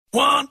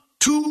1,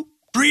 2,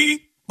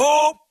 3,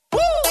 4. Woo!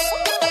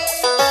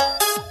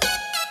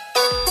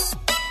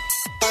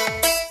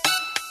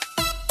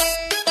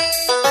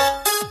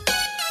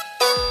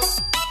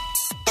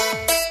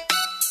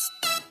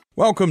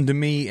 Welcome to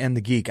Me and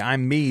the Geek.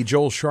 I'm me,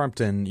 Joel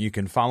Sharpton. You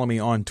can follow me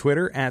on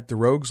Twitter at The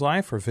Rogues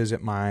Life or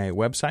visit my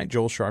website,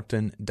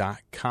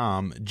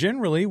 joelsharpton.com.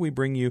 Generally, we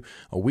bring you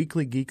a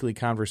weekly geekly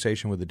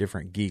conversation with a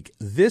different geek.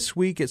 This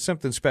week, it's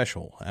something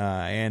special,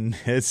 and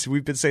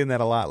we've been saying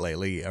that a lot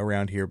lately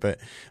around here, but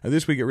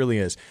this week it really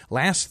is.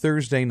 Last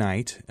Thursday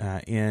night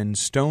in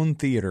Stone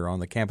Theater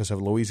on the campus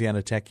of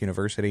Louisiana Tech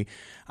University,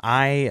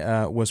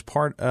 I was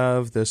part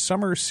of the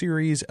Summer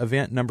Series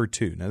event number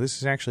 2. Now, this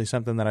is actually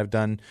something that I've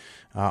done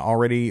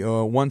already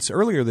once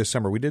earlier this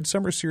summer. We did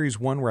Summer Series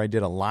 1 where I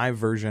did a live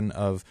version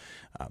of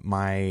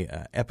my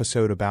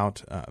episode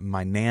about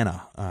my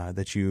Nana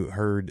that you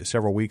heard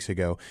several weeks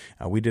ago.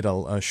 We did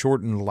a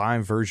shortened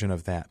live version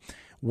of that.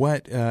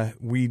 What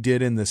we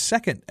did in the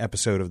second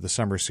episode of the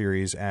Summer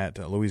Series at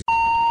Louisiana...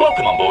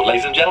 Welcome on board,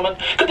 ladies and gentlemen.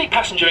 Could the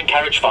passenger in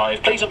carriage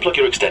 5 please unplug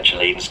your extension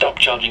lead and stop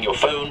charging your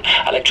phone,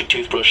 electric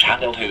toothbrush,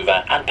 handheld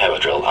hoover and power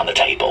drill on the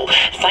table?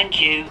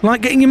 Thank you.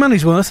 Like getting your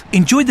money's worth?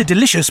 Enjoy the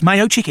delicious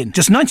mayo chicken,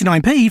 just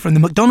 99p from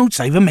the McDonald's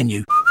Saver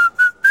menu.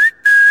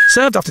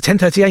 Served after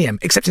 10:30am,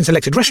 except in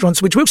selected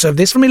restaurants which will serve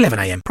this from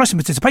 11am. Price and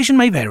participation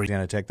may vary.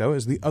 Louisiana Tech, though,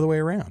 is the other way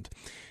around.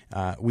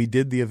 We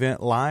did the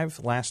event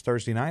live last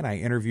Thursday night. I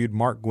interviewed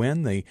Mark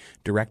Gwynn, the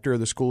director of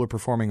the School of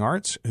Performing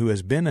Arts, who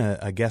has been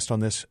a guest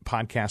on this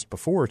podcast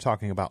before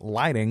talking about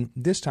lighting.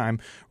 This time,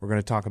 we're going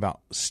to talk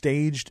about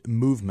staged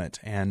movement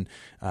and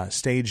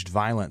staged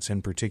violence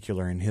in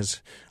particular in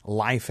his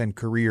life and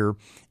career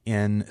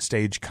in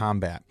stage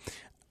combat.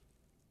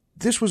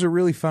 This was a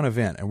really fun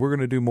event, and we're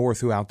going to do more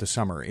throughout the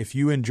summer. If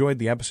you enjoyed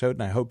the episode,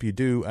 and I hope you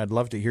do, I'd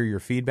love to hear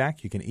your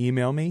feedback. You can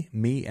email me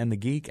and the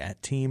geek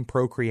at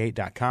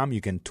teamprocreate.com.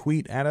 You can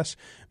tweet at us,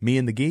 Me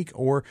and the Geek,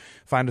 or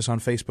find us on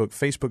Facebook,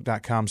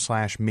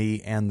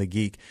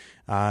 facebook.com/meandthegeek.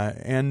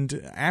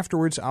 And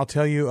afterwards, I'll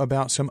tell you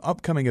about some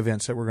upcoming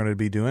events that we're going to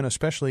be doing,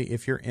 especially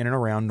if you're in and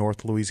around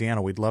North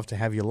Louisiana. We'd love to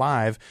have you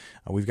live.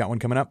 We've got one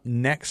coming up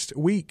next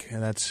week.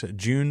 That's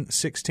June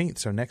 16th,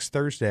 so next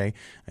Thursday.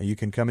 You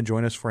can come and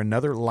join us for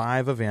another live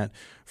event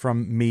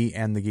from Me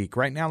and the Geek.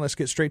 Right now, let's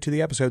get straight to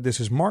the episode.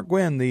 This is Mark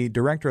Gwynn, the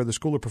director of the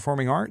School of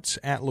Performing Arts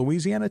at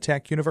Louisiana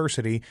Tech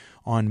University,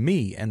 on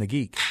Me and the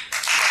Geek.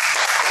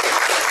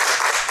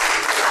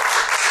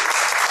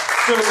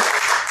 So,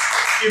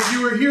 if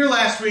you were here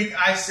last week,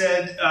 I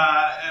said,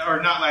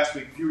 or not last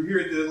week, if you were here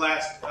at the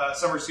last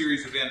Summer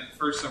Series event,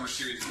 first Summer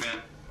Series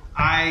event,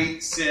 I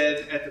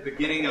said at the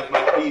beginning of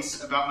my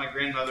piece about my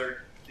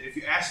grandmother that if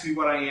you ask me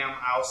what I am,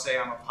 I'll say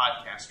I'm a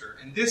podcaster.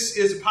 And this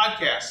is a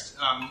podcast.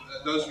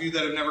 Those of you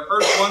that have never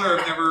heard of one or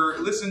have never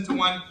listened to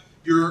one,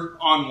 you're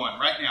on one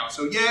right now.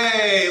 So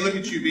yay, look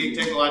at you being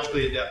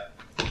technologically adept.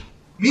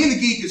 Me and the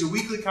Geek is a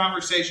weekly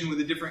conversation with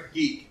a different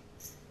geek.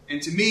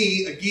 And to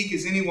me, a geek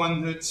is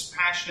anyone that's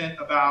passionate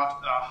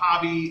about a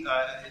hobby,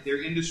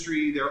 their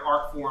industry, their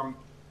art form,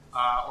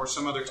 or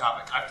some other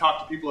topic. I've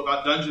talked to people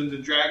about Dungeons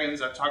and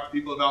Dragons. I've talked to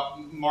people about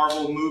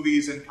Marvel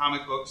movies and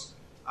comic books.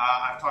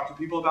 I've talked to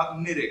people about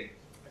knitting.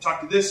 I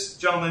talked to this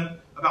gentleman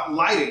about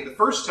lighting the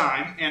first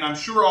time, and I'm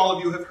sure all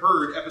of you have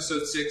heard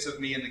episode 6 of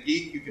Me and the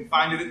Geek. You can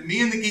find it at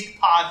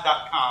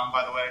meandthegeekpod.com,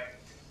 by the way.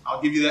 I'll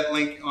give you that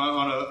link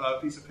on a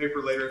piece of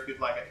paper later if you'd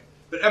like it.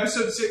 But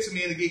episode 6 of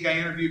Me and the Geek, I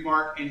interviewed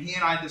Mark, and he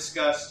and I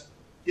discussed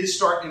his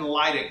start in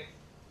lighting.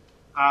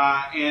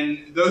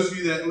 And those of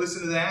you that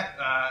listened to that,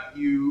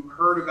 you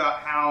heard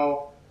about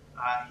how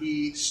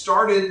he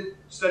started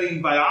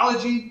studying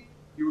biology.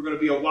 You were going to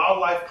be a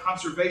wildlife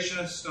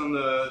conservationist on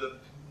the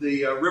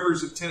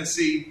rivers of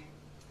Tennessee.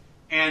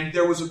 And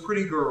there was a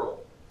pretty girl.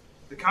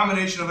 The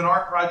combination of an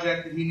art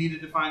project that he needed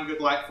to find good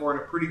light for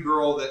and a pretty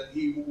girl that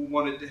he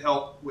wanted to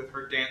help with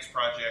her dance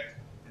project.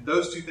 And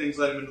those two things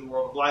led him into the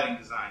world of lighting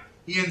design.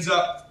 He ends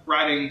up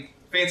writing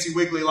fancy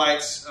wiggly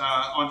lights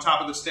on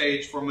top of the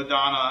stage for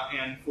Madonna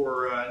and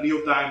for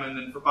Neil Diamond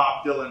and for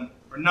Bob Dylan,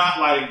 or not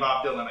lighting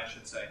Bob Dylan, I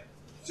should say.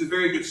 It's a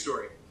very good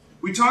story.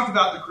 We talked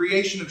about the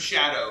creation of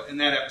shadow in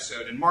that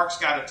episode, and Mark's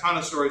got a ton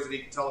of stories that he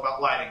can tell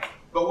about lighting.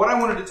 But what I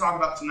wanted to talk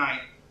about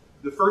tonight,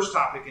 the first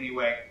topic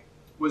anyway,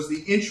 was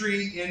the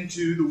entry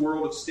into the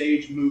world of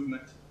stage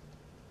movement.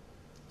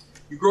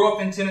 You grow up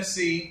in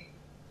Tennessee,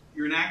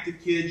 you're an active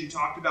kid, you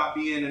talked about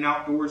being an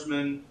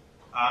outdoorsman.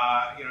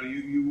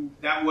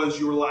 That was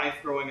your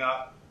life growing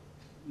up.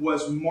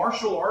 Was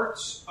martial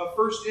arts a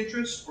first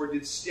interest, or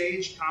did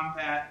stage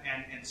combat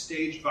and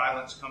stage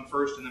violence come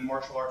first, and then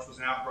martial arts was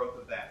an outgrowth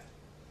of that?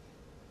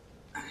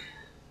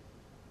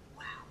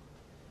 Wow.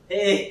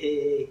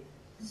 Hey,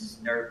 this is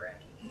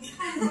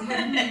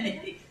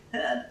nerve-wracking.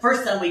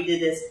 First time we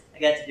did this, I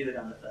got to do it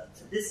on the phone.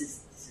 So this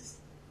is.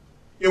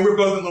 Yeah, we're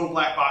both in little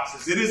black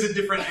boxes. It is a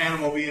different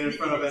animal being in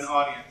front of an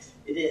audience.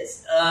 It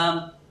is.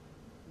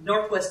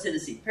 Northwest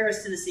Tennessee.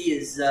 Paris, Tennessee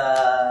is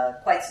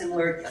quite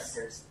similar. Yes,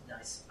 there's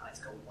nice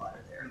cold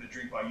water there. I'm going to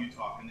drink while you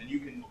talk, and then you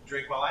can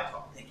drink while I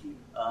talk. Thank you.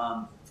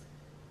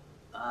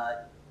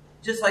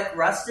 just like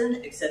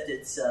Ruston, except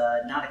it's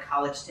not a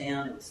college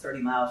town. It was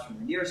 30 miles from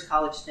the nearest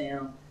college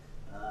town.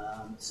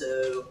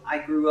 So I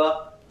grew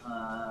up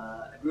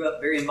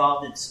very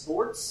involved in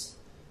sports,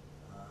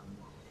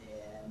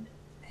 and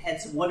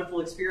had some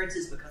wonderful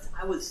experiences because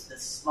I was the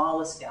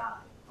smallest guy.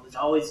 I was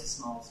always the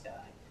smallest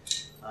guy.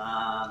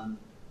 I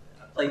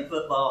played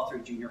football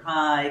through junior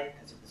high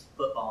because it was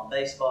football and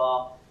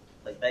baseball.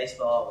 Played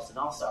baseball. I was an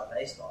all-star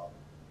baseball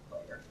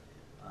player.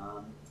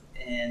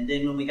 And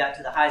then when we got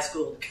to the high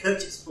school, the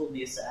coaches pulled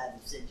me aside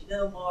and said,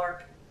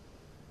 Mark,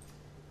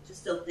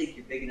 just don't think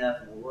you're big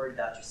enough and we're worried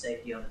about your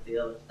safety on the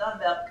field. I thought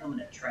about becoming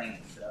a trainer,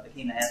 so I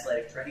became an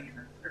athletic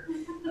trainer.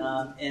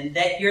 And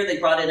that year they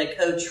brought in a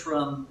coach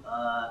from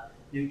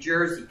New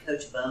Jersey,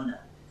 Coach Bona.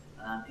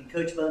 And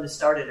Coach Bona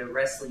started a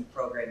wrestling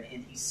program,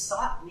 and he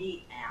sought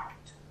me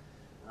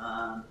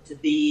out to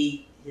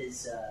be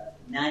his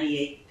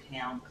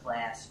 98-pound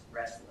class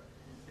wrestler.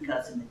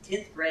 Because in the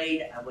 10th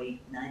grade, I weighed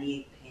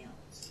 98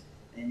 pounds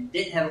and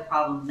didn't have a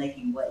problem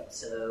making weight.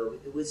 So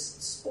it was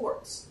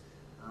sports.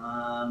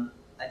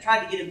 I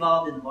tried to get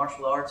involved in the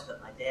martial arts, but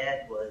my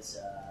dad was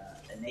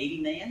a Navy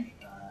man,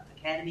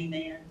 Academy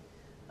man,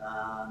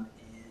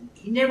 and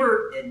he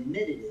never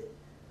admitted it,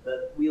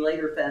 but we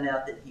later found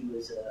out that he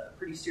was a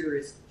pretty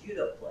serious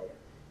judo player.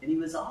 And he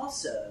was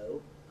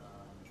also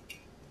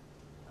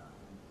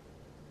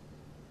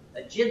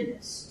a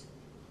gymnast,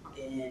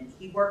 and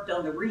he worked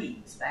on the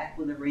rings, back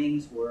when the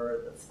rings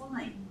were the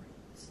flying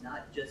rings,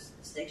 not just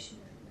the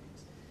stationary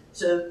rings.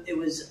 So it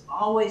was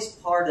always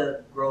part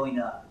of growing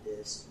up,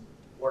 this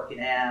working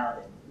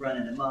out and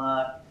running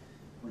amok.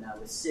 When I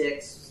was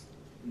 6,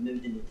 we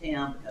moved into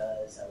town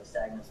because I was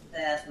diagnosed with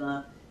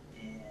asthma,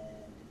 and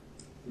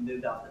we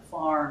moved off the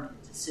farm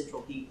into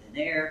central heat and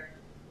air,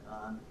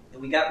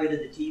 and we got rid of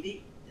the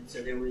TV, and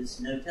so there was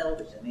no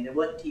television. I mean, there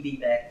wasn't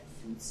TV back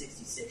in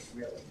 '66,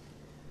 really.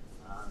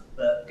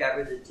 But got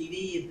rid of the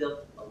TV and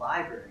built a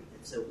library,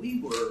 and so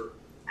we were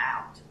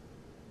out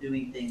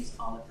doing things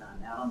all the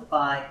time, out on the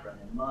bike,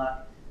 running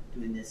amok,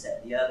 doing this,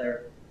 that, and the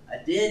other.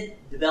 I did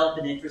develop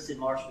an interest in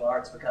martial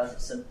arts because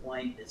at some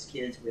point, as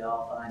kids, we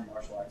all find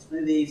martial arts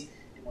movies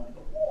and want to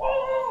go,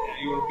 whoa!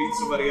 Yeah, you want to beat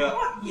somebody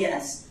up.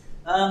 Yes.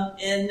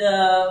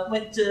 And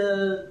went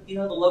to, the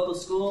local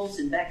schools,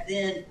 and back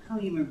then, I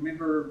don't even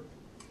remember,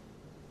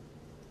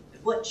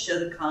 it wasn't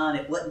Shotokan,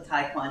 it wasn't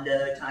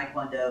Taekwondo.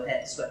 Taekwondo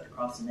hadn't swept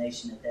across the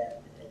nation at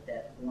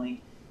that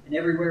point. And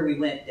everywhere we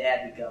went,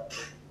 Dad would go,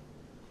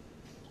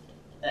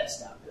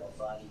 that's not real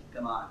funny.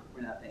 Come on,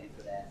 we're not paying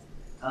for that.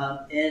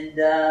 And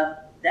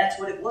that's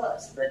what it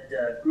was. But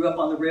grew up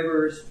on the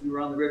rivers. We were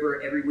on the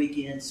river every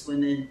weekend,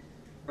 swimming,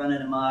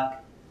 running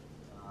amok.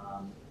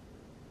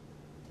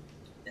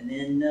 And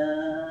then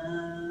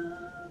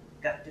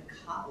got to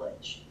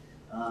college.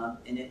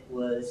 And it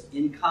was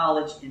in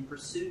college in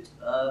pursuit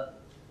of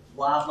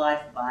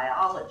wildlife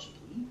biology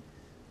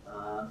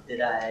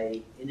that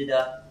I ended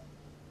up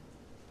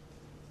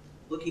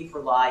looking for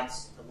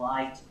lights to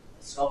light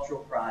a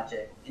sculptural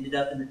project. Ended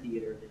up in the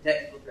theater. The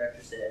technical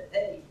director said,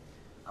 hey,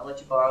 I'll let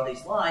you borrow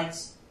these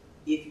lights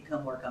if you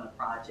come work on a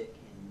project,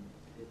 and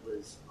it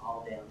was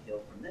all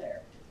downhill from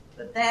there.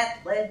 But that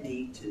led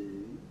me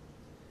to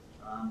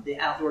the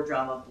outdoor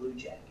drama Blue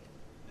Jacket.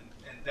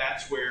 And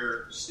that's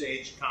where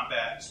stage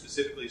combat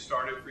specifically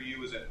started for you,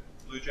 was at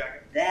Blue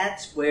Jacket?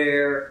 That's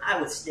where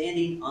I was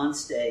standing on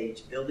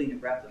stage building a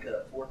replica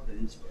of Fort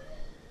Boonesboro.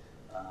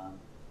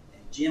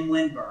 And Jim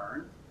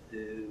Winburn,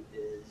 who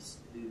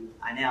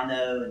I now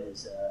know and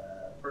is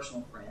a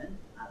personal friend,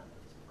 I don't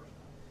know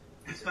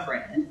if he's a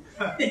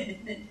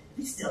friend,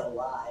 he's still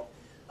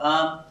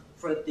alive,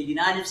 for the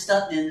United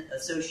Stuntmen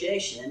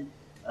Association,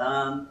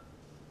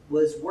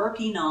 was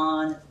working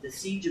on the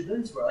Siege of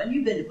Boonesboro. And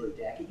you've been to Blue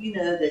Jacket. You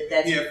know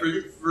that's... Yeah,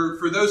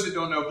 for those that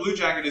don't know, Blue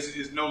Jacket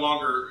is no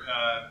longer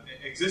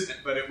existent,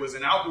 but it was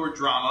an outdoor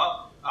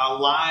drama,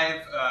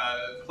 live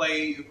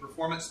play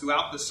performance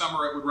throughout the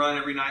summer. It would run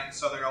every night in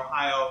southern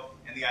Ohio,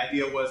 and the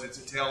idea was it's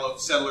a tale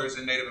of settlers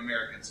and Native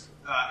Americans,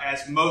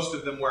 as most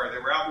of them were.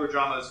 There were outdoor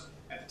dramas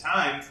at the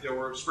time. They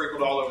were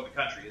sprinkled all over the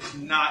country.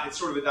 It's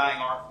sort of a dying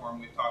art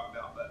form we've talked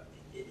about, but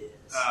it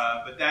is.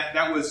 But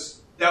that was.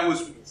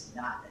 It's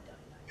not a dying art.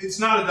 It's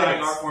not a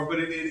dying art form, but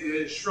it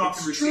is shrunk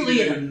and receded. It's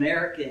truly an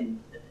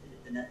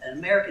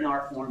American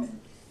art form,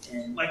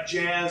 and like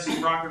jazz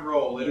and rock and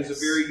roll. It is a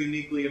very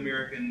uniquely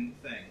American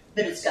thing.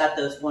 But it's got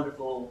those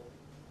wonderful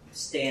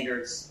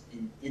standards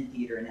in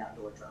theater and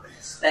outdoor drama: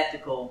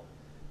 spectacle,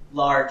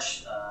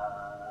 large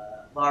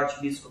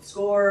musical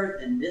score,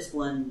 and this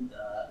one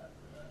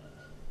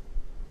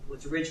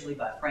was originally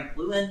by Frank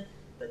Lewin.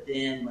 But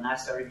then when I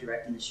started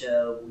directing the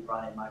show, we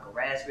brought in Michael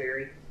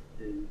Raspberry,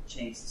 who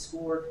changed the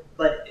score,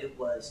 but it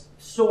was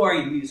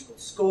soaring musical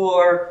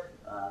score,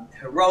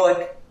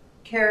 heroic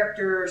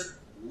characters,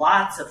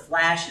 lots of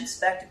flash and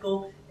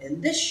spectacle.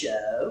 In this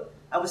show,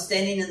 I was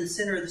standing in the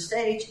center of the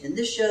stage. In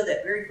this show,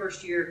 that very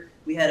first year,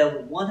 we had over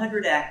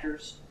 100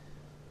 actors,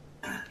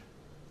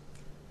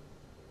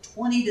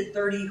 20 to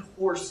 30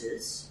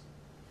 horses,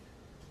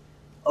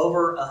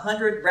 over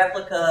 100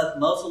 replica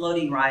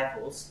muzzle-loading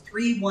rifles,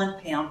 3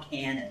 one-pound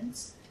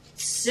cannons,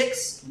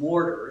 6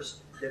 mortars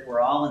that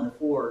were all in the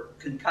fort,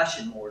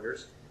 concussion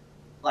mortars,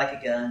 like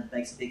a gun,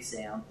 makes a big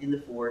sound, in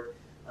the fort,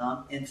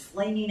 and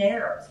flaming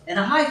arrows, and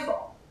a high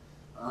fall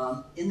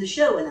in the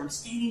show. And I'm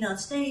standing on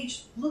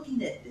stage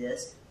looking at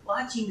this,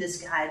 watching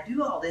this guy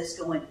do all this,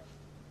 going,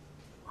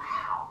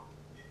 wow,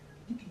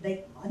 you can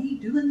make money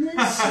doing this?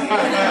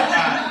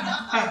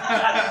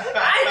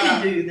 I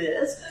can do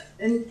this.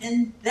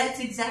 And that's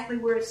exactly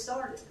where it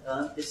started.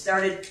 It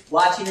started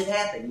watching it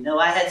happen. You know,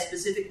 I had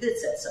specific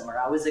bits that summer.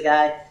 I was a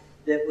guy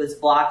that was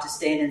blocked to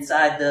stand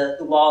inside the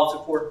walls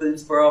of Fort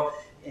Boonesboro,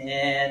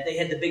 and they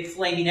had the big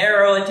flaming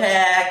arrow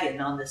attack,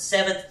 and on the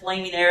 7th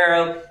flaming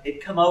arrow,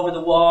 it'd come over the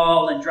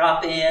wall and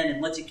drop in,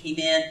 and once it came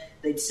in,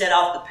 they'd set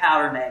off the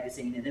powder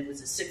magazine, and it was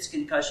a 6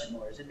 concussion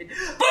mortars. It'd be, boom,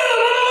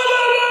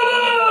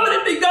 and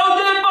it'd be, go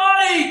dead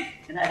body!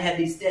 And I'd have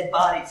these dead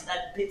bodies, and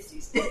I'd pitch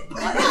these dead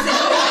bodies.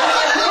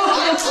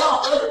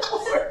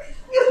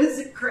 It was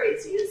the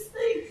craziest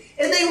thing.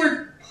 And they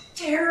were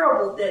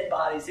terrible dead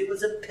bodies. It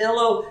was a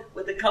pillow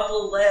with a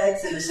couple of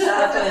legs and a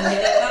styrofoam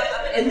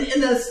head,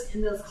 and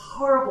those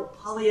horrible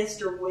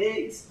polyester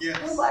wigs. Yes.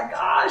 Oh my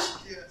gosh!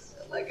 Yes.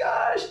 Oh my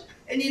gosh!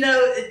 And you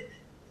know,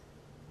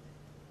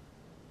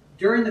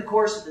 during the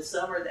course of the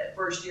summer, that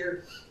first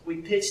year, we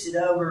pitched it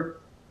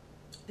over,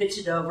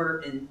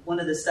 and one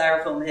of the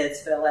styrofoam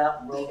heads fell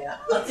out and rolled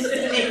out on the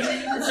stage.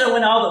 And so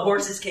when all the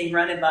horses came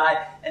running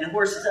by, and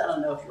horses, I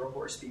don't know if you're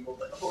horse people,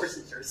 but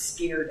horses are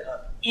scared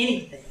of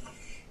anything.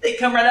 They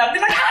come right out and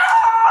be like, ah!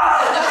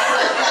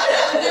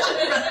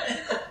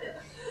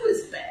 It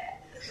was bad.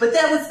 But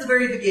that was the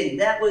very beginning.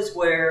 That was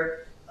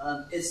where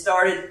it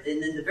started.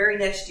 And then the very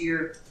next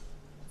year,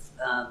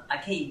 I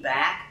came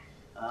back.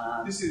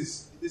 This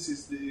is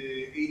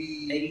the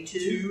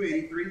 82,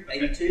 83? Okay.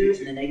 82,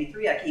 and then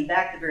 83. I came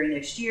back the very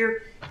next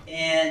year.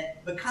 And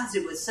because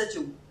it was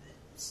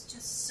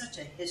just such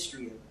a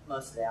history of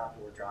most of the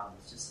outdoor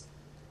dramas,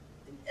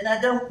 and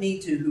I don't mean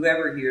to,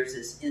 whoever hears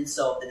this,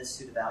 insult the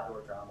Institute of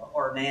Outdoor Drama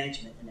or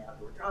management in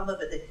outdoor drama,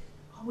 but they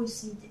always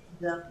seem to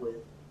end up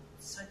with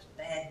such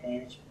bad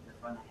management in the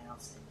front of the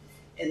house.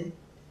 And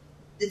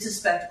it's a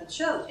spectacle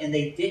show, and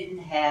they didn't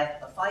have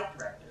a fight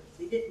director.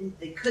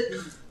 They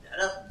couldn't, I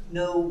don't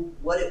know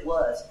what it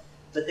was,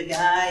 but the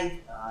guy,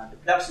 the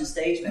production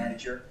stage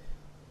manager,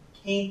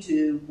 came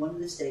to one of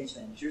the stage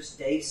managers,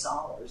 Dave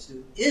Sollers,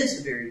 who is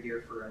a very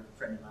dear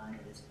friend of mine,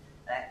 and is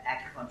an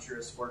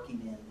acupuncturist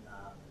working in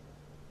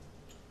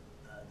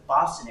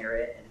Boston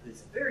area, and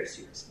who's a very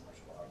serious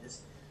martial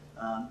artist,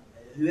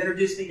 who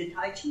introduced me to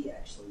Tai Chi,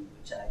 actually,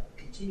 which I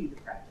continue to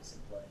practice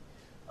and play.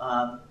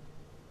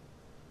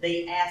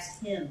 They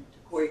asked him to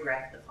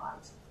choreograph the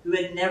fights, who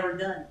had never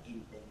done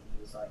anything, and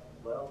he was like,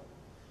 well,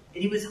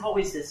 and he was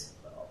always this,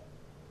 well,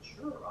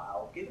 sure,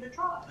 I'll give it a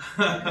try.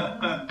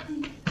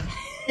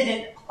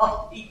 And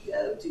off he'd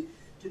go to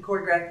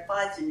choreograph the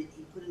fights, and he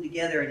put them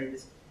together, and it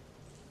was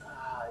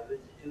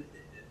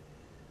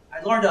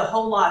I learned a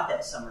whole lot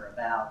that summer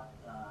about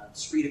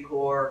esprit de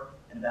corps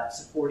and about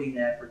supporting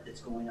the effort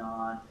that's going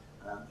on.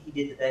 He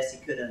did the best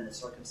he could under the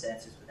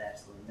circumstances with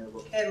absolutely no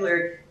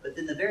vocabulary. But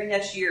then the very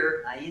next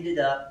year, I ended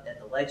up at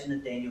the Legend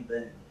of Daniel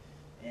Boone.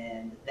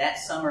 And that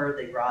summer,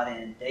 they brought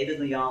in David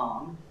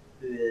Leong,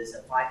 who is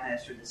a fight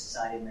master of the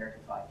Society of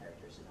American Fight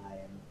Directors, and I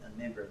am a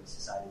member of the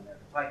Society of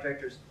American Fight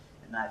Directors.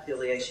 And my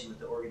affiliation with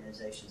the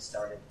organization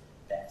started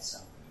that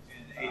summer.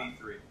 In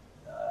 83.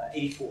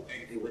 84.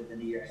 It would have been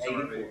the year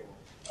 84.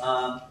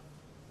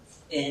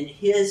 And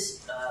his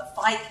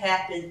fight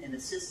captain and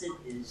assistant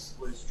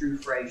was Drew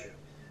Frazier,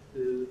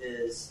 who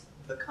has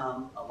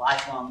become a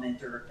lifelong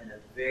mentor and a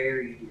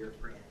very dear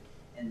friend.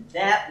 And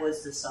that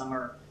was the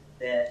summer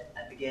that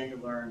I began to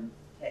learn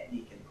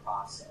technique and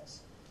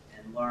process,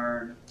 and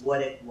learn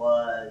what it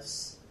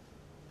was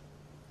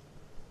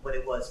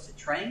to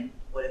train,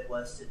 what it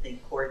was to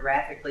think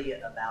choreographically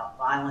about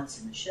violence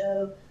in the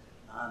show,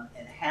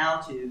 and how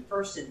to,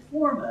 first and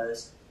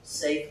foremost,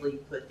 safely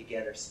put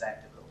together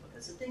spectacle.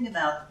 Because the thing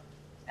about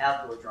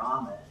outdoor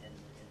drama and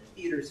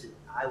the theaters that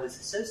I was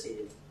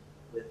associated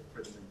with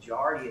for the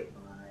majority of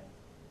my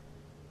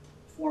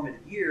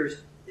formative years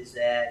is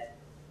that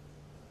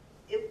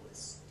it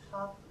was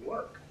tough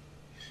work.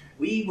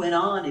 We went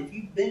on, if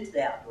you've been to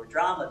the outdoor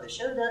drama, the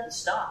show doesn't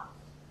stop.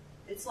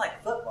 It's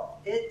like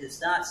football. It does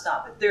not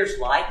stop. If there's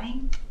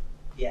lightning,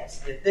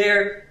 yes.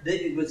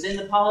 It was in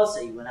the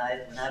policy when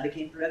I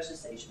became production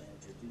stage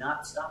manager, do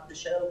not stop the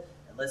show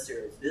unless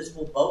there is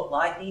visible boat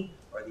lightning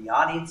or the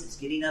audience is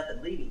getting up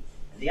and leaving.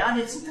 The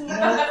audience,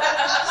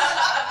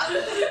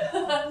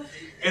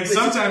 and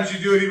sometimes you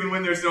do it even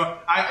when there's no.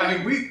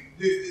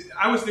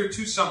 I was there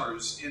 2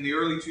 summers in the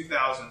early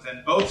 2000s,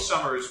 and both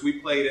summers we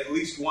played at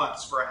least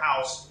once for a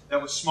house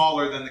that was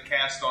smaller than the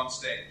cast on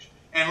stage.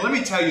 And let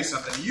me tell you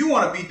something: you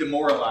want to be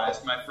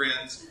demoralized, my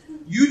friends.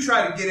 You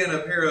try to get in a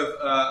pair of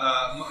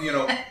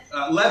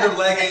leather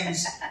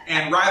leggings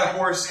and ride a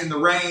horse in the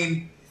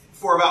rain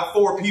for about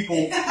 4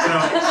 people,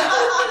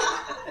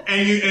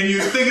 And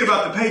you're thinking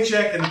about the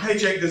paycheck, and the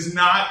paycheck does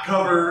not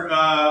cover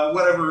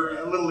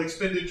whatever little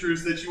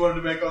expenditures that you wanted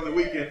to make on the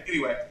weekend.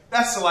 Anyway,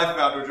 that's the life of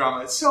outdoor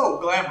drama. It's so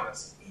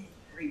glamorous. It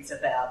brings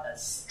about a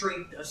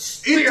strength of It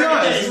spirit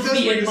does. It that does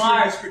we bring a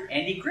admire. spirit.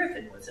 Andy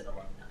Griffin was an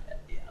alumni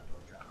at the outdoor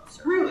drama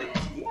circle. Really?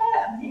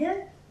 Yeah,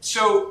 man.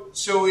 So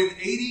in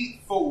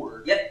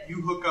 '84, Yep.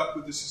 you hook up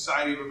with the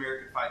Society of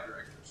American Fight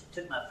Directors.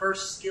 Took my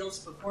first skills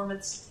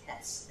performance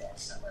test that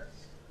summer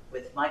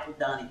with Michael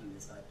Donahue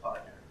as my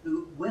partner,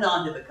 who went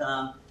on to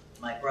become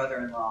my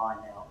brother-in-law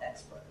and now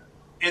ex-brother-in-law.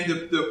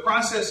 And the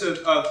process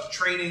of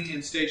training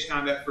in stage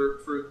combat,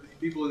 for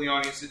people in the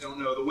audience that don't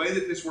know, the way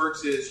that this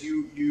works is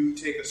you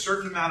take a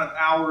certain amount of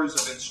hours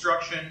of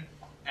instruction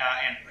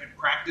and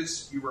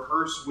practice. You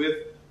rehearse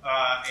with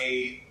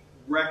a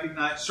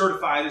recognized,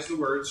 certified is the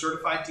word,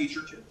 certified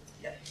teacher.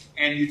 Yep.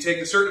 And you take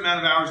a certain amount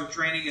of hours of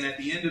training, and at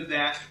the end of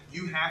that,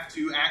 you have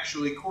to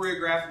actually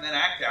choreograph and then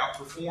act out,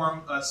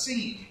 perform a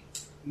scene.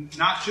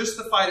 Not just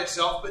the fight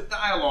itself, but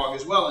dialogue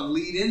as well, and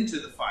lead into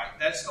the fight.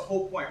 That's the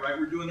whole point, right?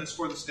 We're doing this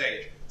for the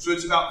stage. So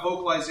it's about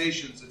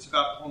vocalizations, it's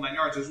about the whole 9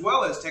 yards, as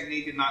well as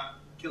technique and not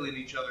killing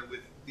each other with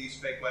these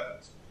fake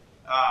weapons.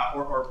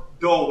 Or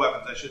dull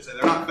weapons, I should say.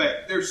 They're not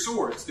fake. They're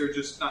swords, they're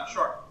just not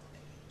sharp.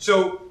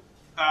 So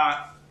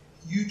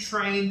you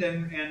trained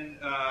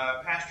and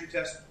passed your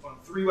test on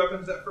 3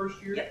 weapons that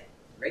first year? Yep.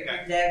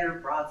 Rapier, dagger,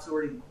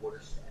 broadsword, and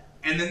quarterstaff.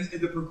 And then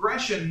the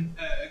progression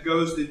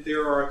goes that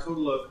there are a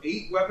total of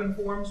 8 weapon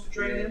forms to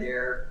train in?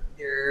 There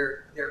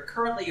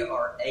currently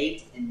are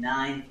 8 and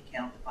 9 if you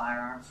count the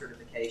firearm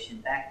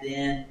certification. Back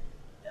then,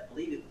 I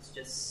believe it was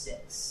just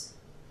 6.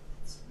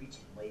 It's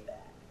reaching way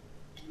back.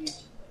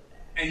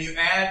 And you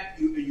have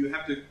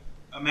to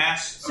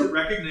amass a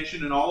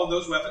recognition in all of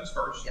those weapons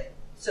first. Yep.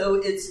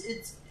 So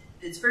it's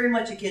very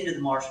much akin to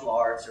the martial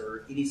arts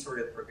or any sort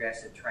of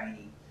progressive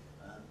training.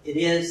 It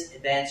is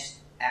advanced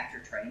actor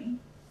training.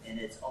 And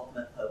its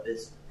ultimate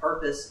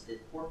purpose is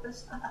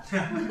porpoise.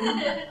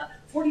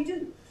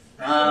 42.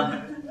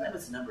 That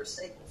was the number of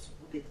staples.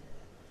 We'll get to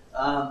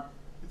that.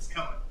 It's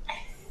coming.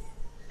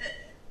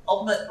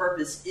 Ultimate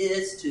purpose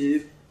is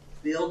to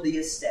build the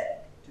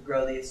aesthetic, to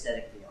grow the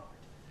aesthetic of the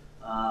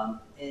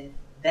art. And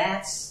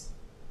that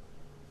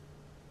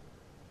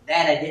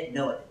I didn't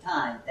know at the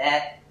time.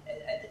 That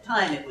at the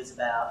time it was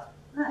about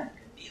I'm going to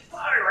be a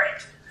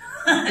pirate.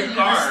 I'm going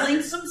to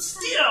sling some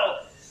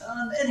steel.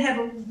 And have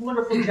a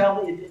wonderful,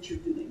 jolly adventure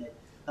doing it.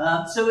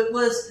 So it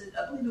was,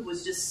 I believe it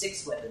was just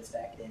 6 weapons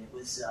back then. It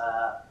was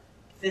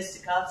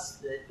fisticuffs,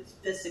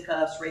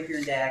 rapier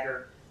and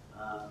dagger,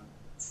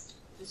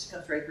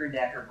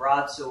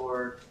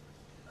 broadsword,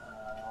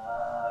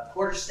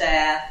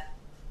 quarterstaff.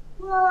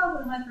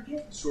 What am I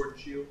forgetting? Sword and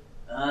shield.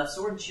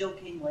 Sword and shield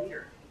came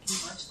later. It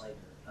came much later.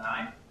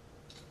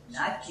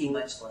 Knife came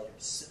much later.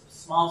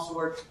 Small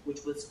sword,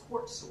 which was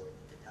court sword.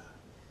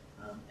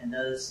 And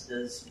those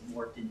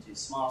morphed into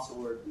small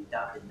sword. We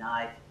adopted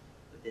knife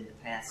within the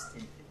past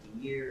 10 to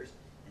 15 years,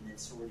 and then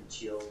sword and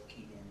shield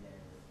came in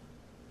there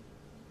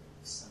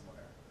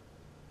somewhere.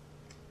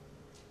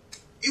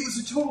 It was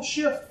a total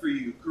shift for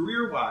you,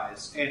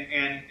 career-wise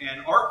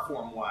and art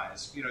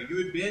form-wise. You know, you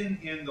had been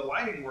in the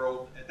lighting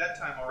world at that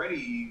time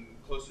already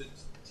close to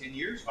 10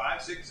 years,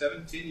 5, 6,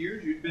 7, 10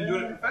 years. You'd been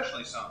doing it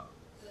professionally some.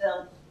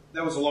 Well,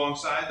 that was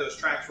alongside, those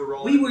tracks were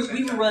rolling.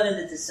 We were running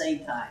at the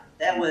same time.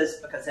 That was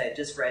because I had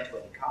just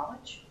graduated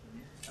college,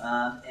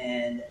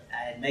 and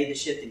I had made the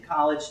shift in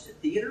college to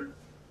theater,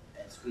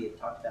 as we had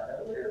talked about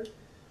earlier,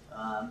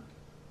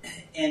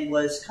 and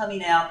was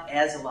coming out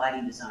as a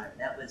lighting designer.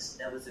 That was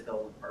the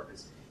goal and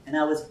purpose. And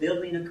I was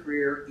building a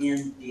career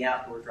in the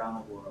outdoor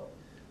drama world.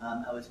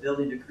 I was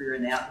building a career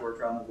in the outdoor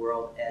drama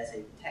world as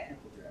a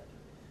technical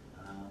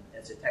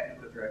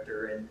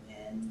director,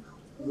 and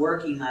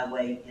working my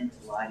way into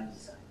lighting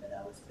design. But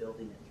I was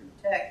building it through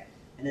tech,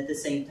 and at the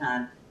same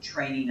time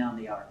training on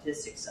the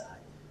artistic side.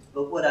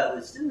 But what I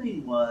was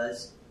doing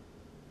was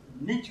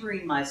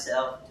mentoring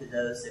myself to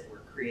those that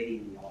were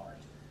creating the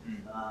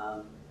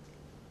art.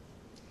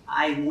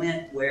 I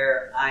went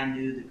where I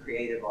knew the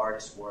creative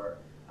artists were.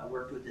 I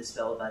worked with this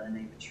fellow by the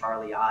name of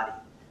Charlie Oddie,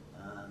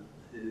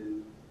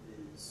 who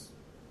is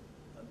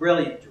a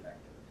brilliant director.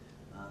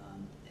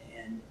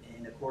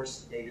 And of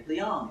course, David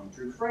Leong and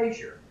Drew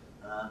Frazier,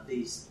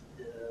 these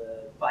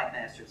fight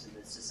masters in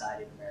the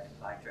Society of American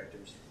Fight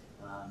Directors,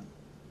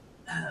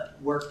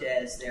 worked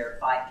as their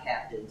fight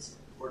captains,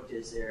 worked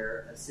as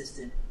their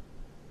assistant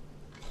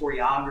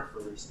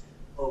choreographers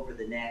over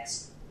the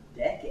next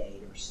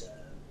decade or so,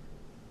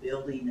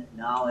 building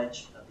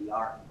knowledge of the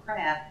art and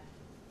craft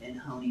and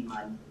honing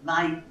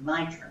my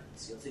training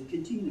skills and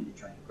continuing to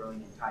train,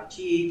 growing in Tai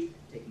Chi,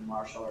 taking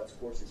martial arts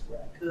courses where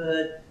I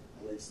could.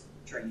 I was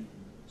training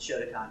in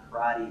Shotokan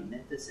Karate in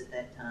Memphis at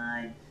that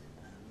time,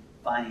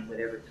 finding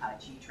whatever Tai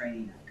Chi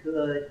training I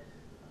could.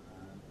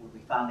 When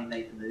we finally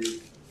made the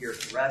move here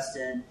to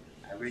Ruston,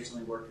 I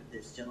originally worked with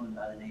this gentleman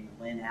by the name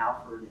of Lynn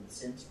Alford in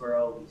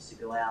Sinsboro. We used to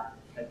go out,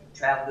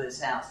 travel to his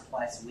house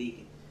twice a week,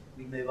 and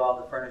we'd move all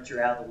the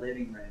furniture out of the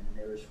living room, and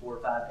there was 4 or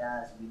 5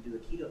 guys, and we'd do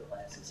Aikido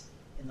classes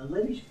in the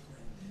living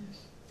room.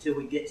 till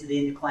we get to the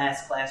end of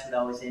class. Class would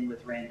always end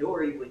with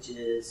randori, which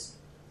is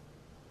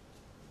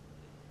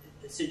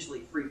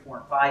essentially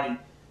free-form fighting,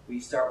 where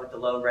you start with the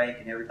low rank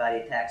and everybody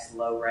attacks the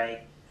low rank.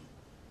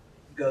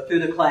 You go through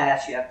the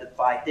class, you have to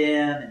fight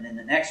them, and then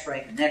the next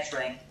rank,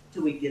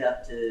 till we get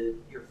up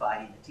to you're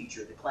fighting the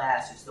teacher of the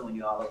class who's throwing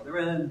you all over the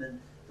room. Then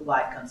the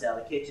wife comes out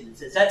of the kitchen and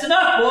says, "That's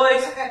enough,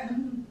 boys!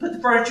 Put the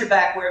furniture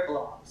back where it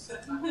belongs."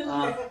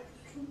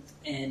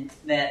 And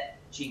met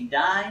Jean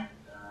Dai,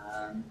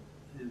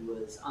 who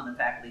was on the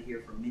faculty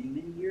here for many,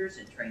 many years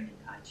and trained in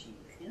Tai Chi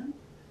with him.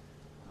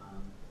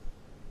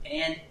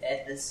 And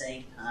at the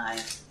same time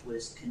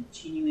was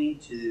continuing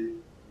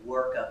to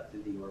work up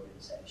through the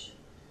organization.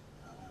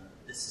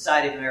 The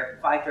Society of American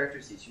Fight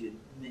Directors, as you had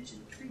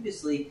mentioned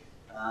previously,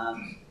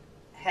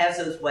 has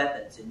those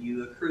weapons, and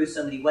you accrue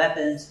so many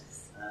weapons.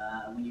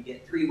 When you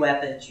get 3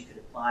 weapons, you could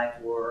apply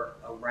for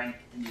a rank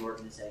in the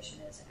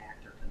organization as an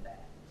actor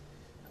combatant.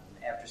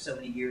 After so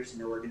many years in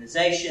the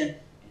organization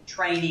and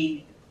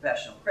training and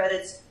professional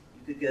credits,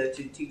 you could go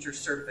to teacher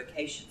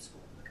certification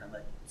school and become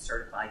a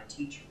certified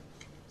teacher in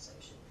the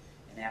organization.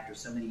 And after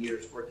so many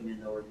years working in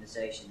the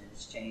organization, then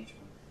it's changed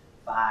from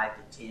 5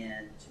 to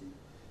 10 to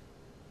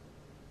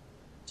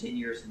 10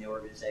 years in the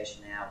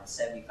organization now with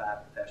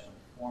 75 professional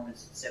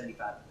performance and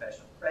 75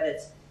 professional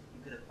credits,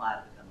 you could apply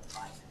to become a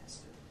fight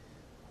master.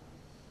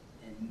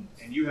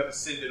 And you have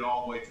ascended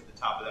all the way to the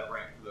top of that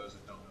rank, for those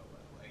that don't know, by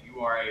the way.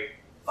 You are a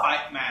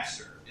fight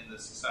master in the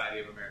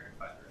Society of American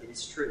Fight Directors. It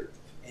is true.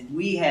 And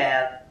we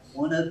have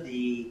one of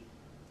the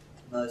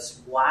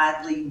most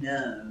widely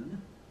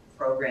known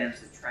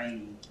programs of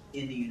training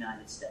in the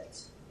United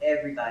States.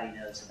 Everybody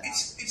knows about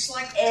it. It's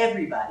like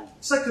everybody.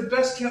 It's like the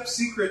best kept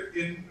secret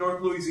in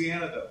North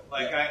Louisiana, though.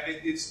 Like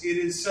it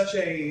is such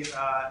a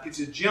it's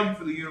a gem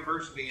for the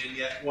university, and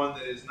yet one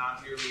that is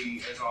not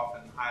nearly as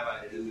often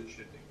highlighted as it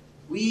should be.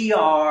 We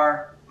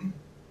are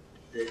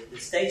the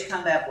Stage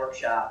Combat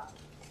Workshop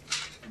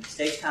and the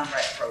Stage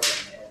Combat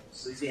Program at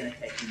Louisiana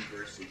Tech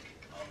University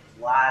are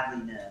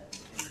widely known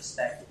and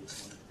respected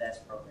as one of the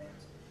best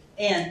programs,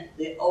 and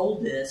the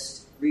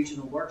oldest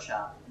regional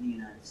workshop in the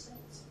United States.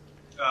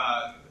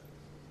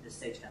 The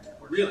Stage Combat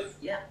Workshop. Really?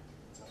 Yeah.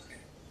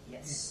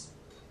 Yes.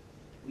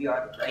 We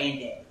are the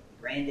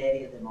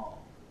granddaddy of them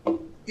all.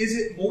 Is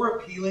it more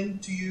appealing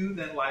to you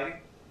than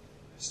lighting,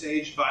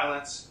 stage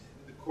violence,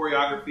 the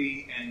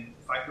choreography, and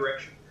fight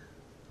direction?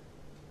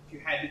 If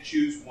you had to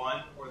choose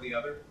one or the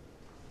other,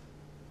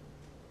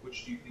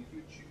 which do you think you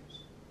would choose?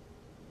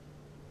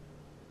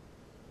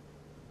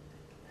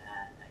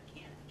 I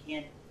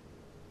can't.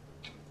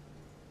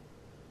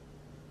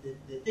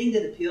 The thing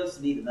that appeals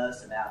to me the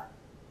most about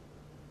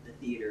the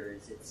theater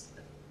is its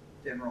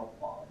ephemeral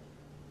quality.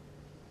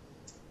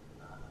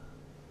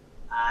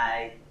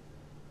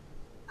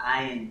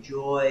 I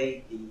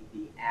enjoy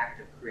the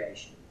act of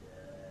creation,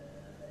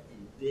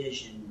 the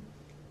envision,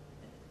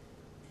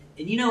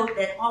 and you know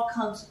it all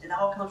comes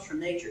from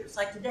nature. It's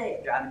like today,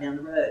 I'm driving down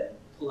the road and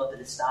pull up at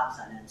a stop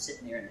sign and I'm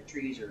sitting there and the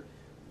trees are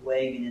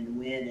waving in the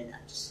wind, and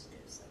it's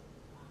like,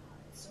 wow,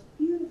 it's so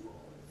beautiful.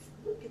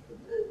 Look at the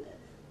movement.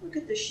 Look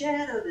at the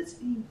shadow that's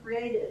being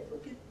created.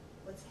 Look at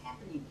what's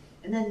happening.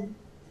 And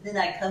then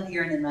I come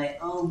here and in my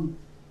own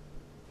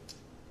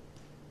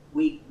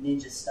weak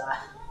ninja style,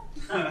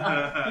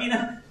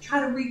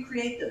 try to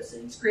recreate those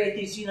things. Create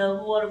these,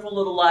 wonderful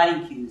little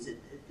lighting cues at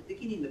the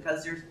beginning,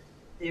 because there's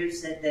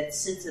that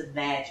sense of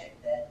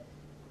magic, that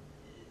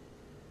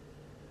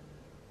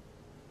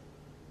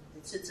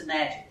sense of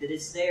magic that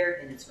it's there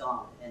and it's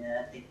gone. And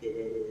I think that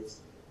it is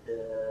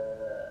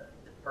the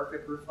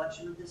perfect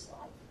reflection of this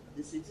life, of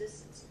this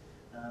existence.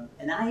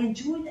 And I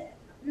enjoy that.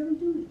 I really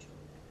do enjoy that.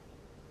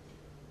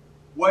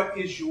 What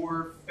is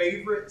your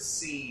favorite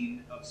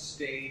scene of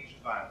staged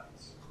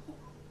violence?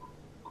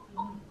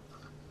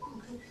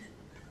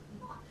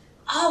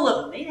 All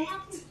of them.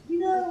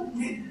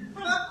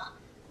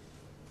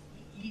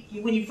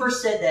 When you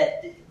first said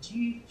that, did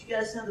you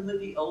guys know the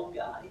movie Old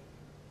Guy?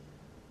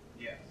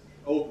 Yeah,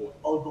 Old Boy.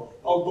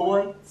 Old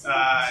Boy. So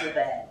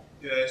bad.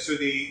 So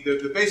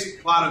the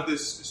basic plot of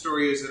this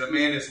story is that a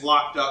man is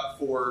locked up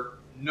for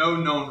no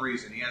known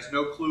reason. He has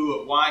no clue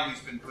of why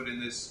he's been put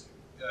in this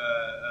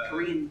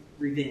Korean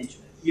revenge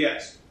movie.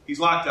 Yes, he's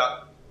locked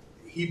up.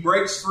 He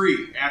breaks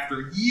free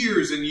after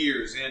years and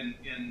years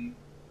in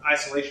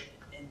isolation.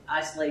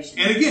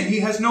 And again,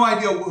 he has no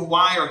idea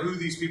why or who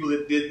these people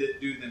that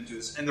do them to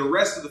us. And the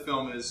rest of the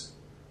film is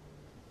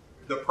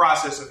the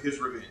process of his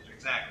revenge.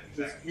 Exactly.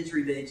 His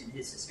revenge and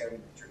his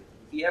discovering the truth.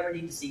 If you ever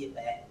need to see it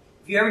back,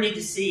 if you ever need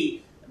to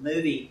see a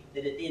movie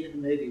that at the end of the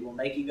movie will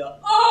make you go,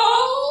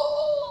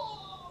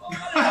 "Oh,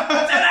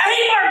 I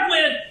hate Mark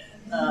Wynn,"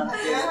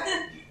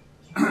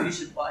 you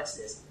should watch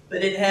this.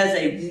 But it has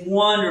a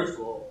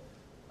wonderful,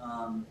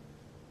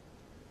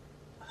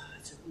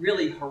 it's a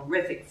really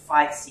horrific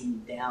fight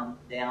scene down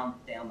the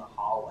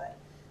hallway.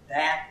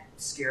 That,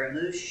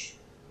 Scaramouche,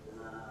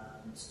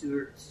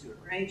 Stuart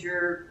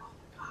Granger. Oh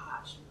my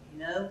gosh,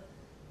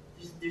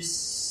 there's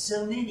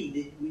so many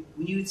that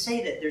when you would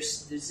say that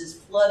there's this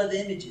flood of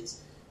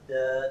images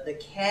the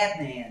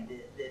Cabman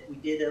that we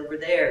did over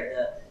there,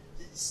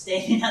 the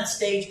standing on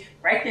stage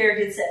right there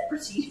against that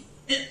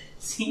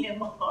scene in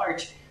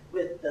March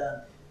with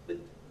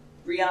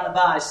Brianna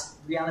Bass,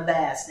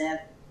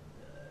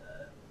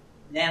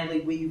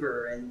 Natalie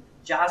Weaver, and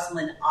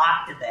Jocelyn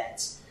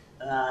Octavets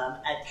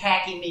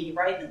attacking me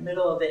right in the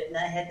middle of it, and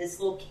I had this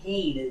little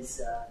cane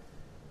as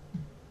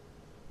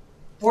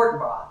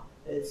Fortinbras.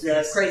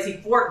 It's crazy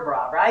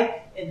Fortinbras,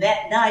 right? And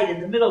that night,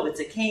 in the middle of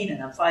it's a cane,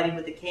 and I'm fighting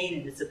with the cane,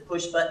 and it's a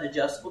push-button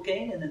adjustable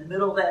cane, and in the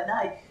middle of that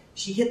night,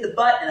 she hit the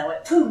button, and I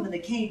went, boom, and the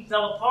cane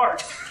fell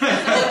apart. Right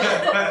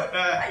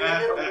in the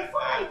middle of the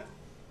fight.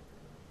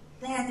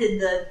 That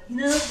and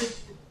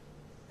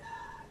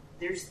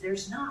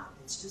there's not.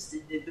 It's just,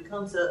 it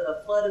becomes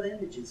a flood of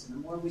images, and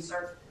the more we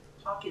start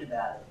talking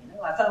about it,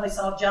 I finally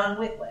saw John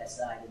Wick last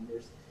night, and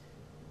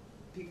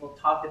people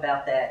talked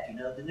about that,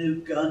 the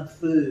new gun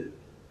food.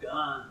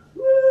 Gun.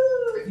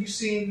 Woo! Have you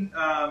seen?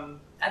 I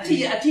tell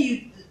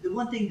you, the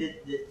one thing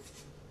that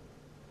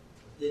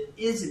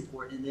is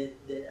important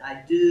that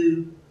I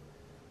do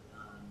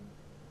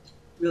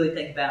really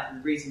think about, and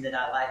the reason that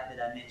I like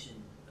that I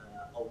mentioned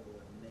Old Boy,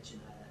 I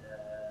mentioned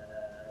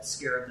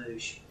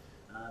Scaramouche,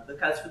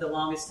 because for the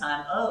longest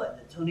time, and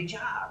the Tony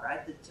Jaa,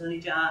 right? The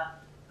Tony Jaa,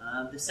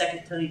 the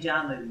second Tony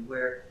Jaa movie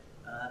where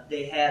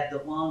they have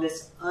the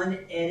longest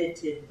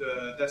unedited.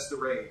 That's the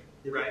Raid,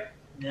 right?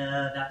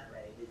 No, not the Raid.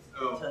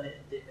 It's a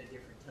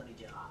different Tony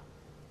Jaa.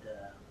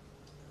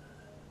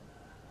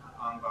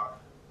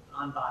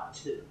 Anbach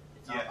 2.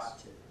 It's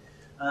Anbach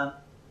 2.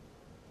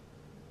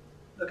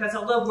 Because I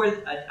love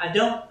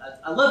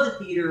I love the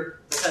theater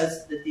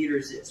because the theater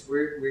exists.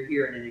 We're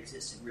here and it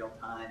exists in real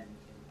time, and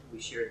we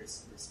share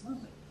this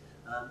moment.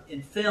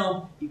 In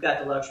film, you've got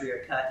the luxury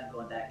of cutting and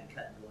going back and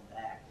cutting and going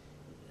back,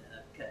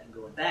 cutting and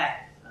going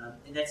back,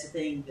 and that's the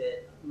thing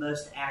that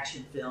most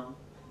action film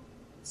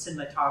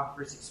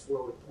cinematographers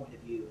explore with point of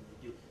view, and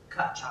they do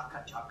cut, chop,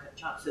 cut, chop, cut,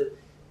 chop. So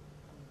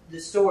the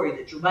story,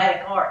 the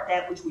dramatic art,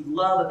 that which we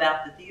love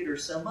about the theater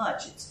so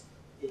much,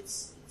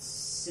 it's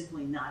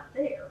simply not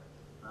there.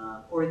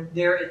 Or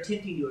they're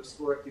attempting to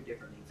explore it through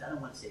different means. I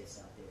don't want to say it's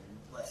not there,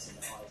 unless in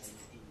the arts in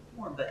any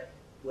form, but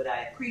what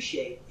I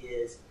appreciate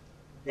is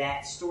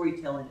that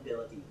storytelling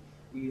ability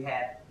where you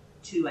have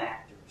two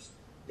actors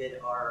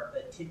that are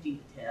attempting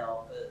to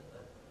tell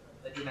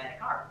a dramatic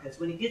arc. Because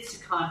when it gets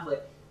to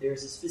conflict,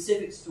 there's a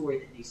specific story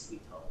that needs to be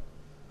told.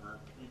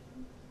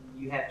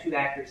 You have two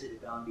actors that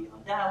have gone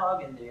beyond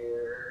dialogue, and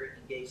they're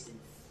engaged in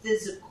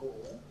physical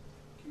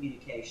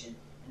communication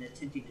and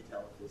attempting to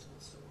tell a physical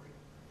story.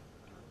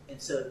 And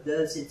so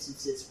those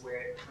instances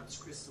where it becomes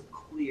crystal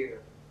clear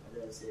are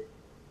those that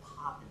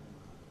pop in the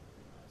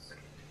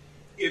mind.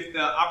 If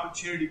the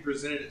opportunity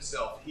presented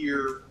itself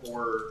here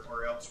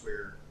or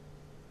elsewhere,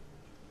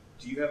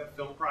 do you have a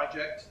film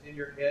project in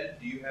your head?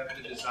 Do you have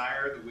the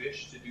desire, the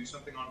wish to do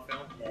something on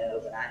film? No,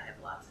 but I have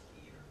lots of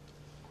theater.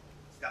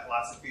 Got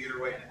lots of theater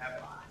waiting to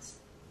happen? Lots.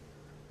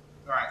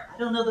 All right. I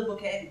don't know the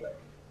vocabulary.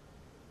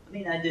 I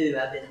mean, I do.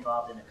 I've been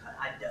involved in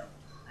I don't.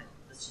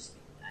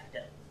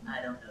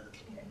 I don't know the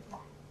vocabulary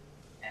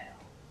at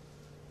all.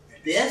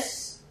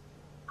 This,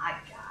 I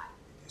got.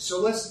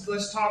 So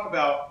let's talk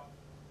about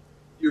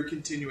you're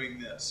continuing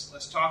this.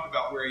 Let's talk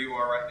about where you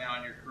are right now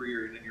in your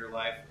career and in your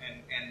life.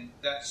 And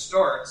that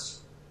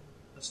starts,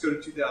 let's go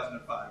to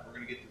 2005. We're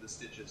going to get to the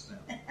stitches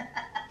now.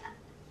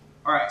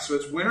 All right, so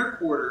it's winter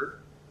quarter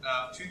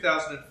of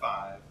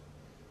 2005,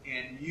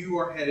 and you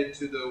are headed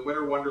to the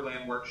Winter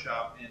Wonderland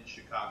workshop in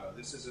Chicago.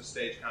 This is a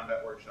stage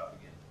combat workshop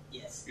again.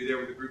 Yes. You're there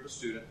with a group of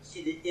students.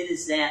 It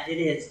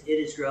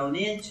has grown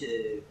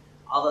into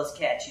all those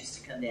cats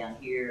used to come down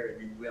here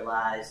and then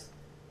realize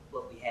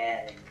what we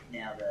had, and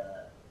now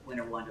the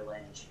Winter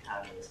Wonderland in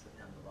Chicago has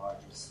become the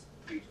largest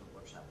regional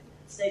workshop in the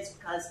United States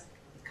because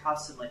it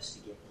costs so much to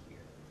get here.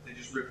 They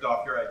just ripped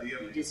off your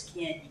idea. You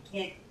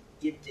can't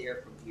get there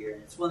from here,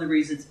 and it's one of the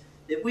reasons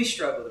that we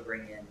struggle to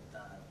bring in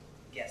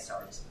guest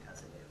artists because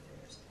of their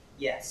fares.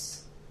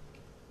 Yes.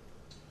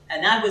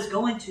 And I was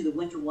going to the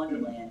Winter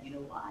Wonderland. You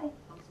know why?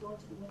 I was going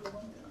to the Winter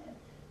Wonderland.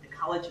 The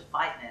College of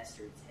Fight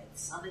Masters had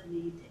summoned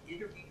me to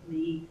interview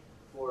me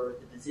for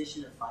the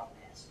position of Fight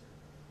Master.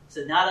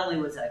 So not only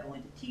was I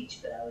going to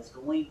teach, but I was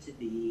going to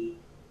be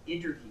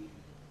interviewed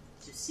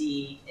to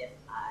see if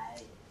I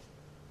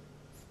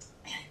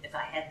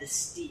had the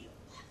steel.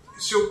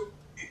 So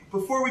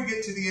before we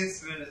get to the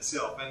incident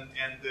itself and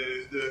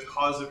the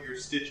cause of your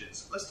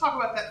stitches, let's talk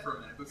about that for a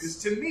minute. Because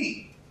to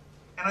me,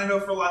 and I know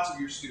for lots of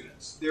your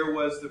students, there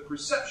was the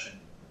perception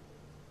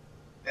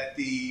that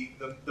the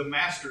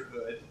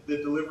masterhood, the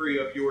delivery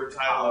of your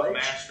title of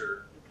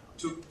master,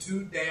 took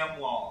too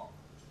damn long.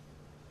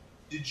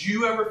 Did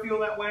you ever feel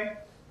that way?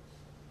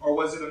 Or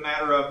was it a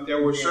matter of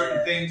there were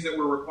certain things that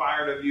were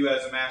required of you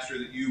as a master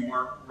that you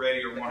weren't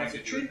ready or wanted to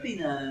do? Truth be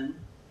known,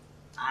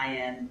 I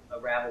am a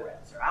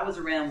rabble-rouser. I was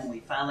around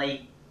when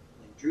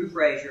Drew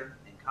Frazier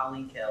and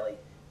Colleen Kelly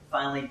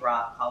finally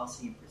brought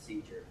policy and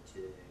procedure to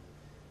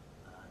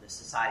the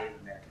Society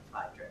of American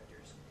Fight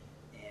Directors.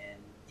 And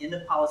in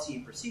the policy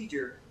and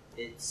procedure,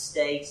 it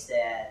states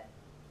that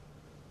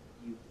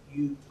you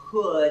you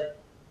could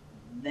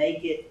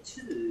make it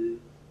to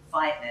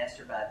Fight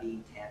Master by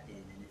being tapped in,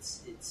 and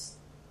it's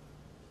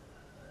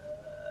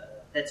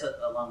that's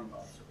a long and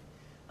long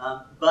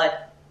story.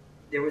 But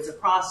there was a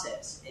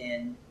process,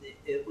 and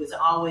it was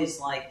always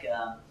like,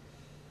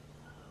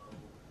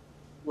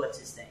 what's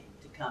his name,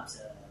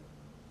 Tecumseh,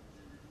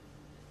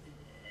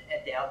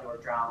 at the outdoor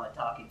drama,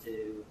 talking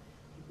to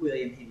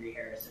William Henry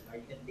Harrison. Are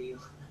you going to be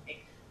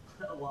like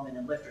a woman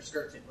and lift her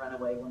skirts and run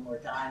away one more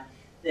time?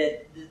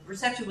 That the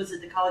perception was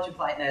that the College of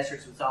Fight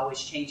Masters was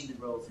always changing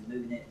the rules and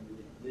moving it,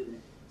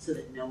 so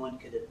that no one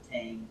could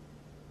obtain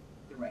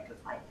the rank of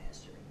Fight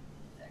Master.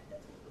 In fact,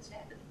 that's what was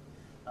happening.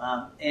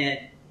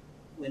 And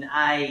when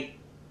I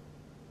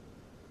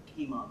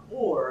came on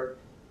board,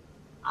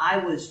 I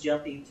was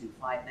jumping to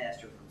Fight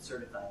Master from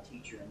Certified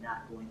Teacher and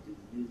not going through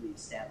the newly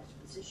established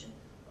position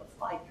of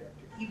Fight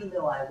Director, even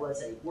though I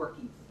was a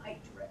working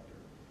Fight Director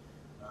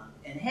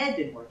and had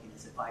been working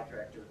as a Fight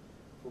Director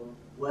for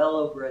well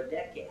over a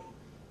decade.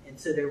 And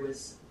so there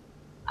was,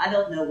 I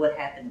don't know what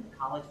happened in the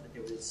college, but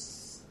there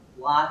was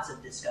lots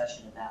of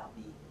discussion about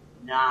me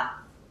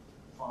not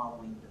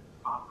following the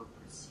proper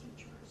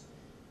procedures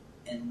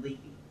and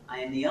leaving. I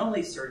am the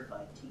only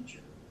certified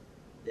teacher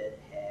that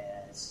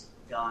has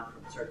gone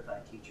from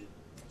certified teacher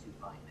to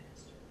Fight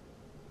Master.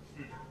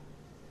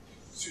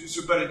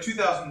 So, but in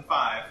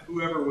 2005,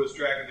 whoever was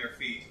dragging their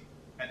feet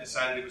had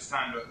decided it was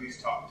time to at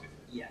least talk to you.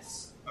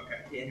 Yes.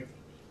 Okay. To interview me.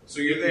 So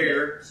you're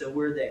there. So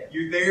we're there.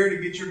 You're there to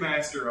get your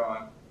master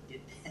on.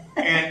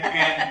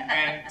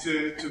 and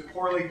to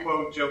poorly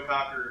quote Joe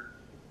Cocker,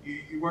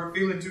 you weren't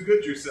feeling too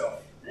good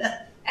yourself.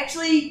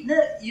 Actually,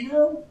 no, you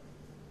know,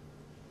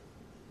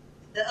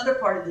 the other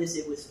part of this,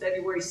 it was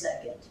February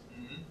 2nd.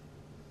 Mm-hmm.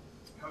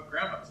 Oh,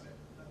 Grandma's Day.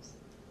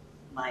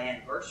 My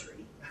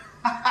anniversary.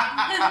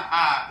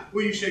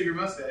 Well, you shave your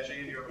mustache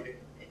and you're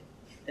like...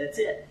 That's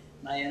it.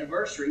 My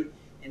anniversary.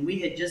 And we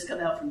had just come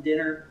out from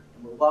dinner,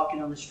 and we're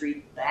walking on the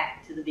street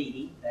back to the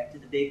meeting, back to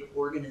the big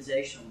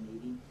organizational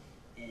meeting.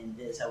 And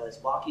as I was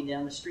walking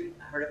down the street,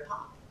 I heard it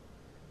pop.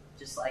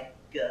 Just like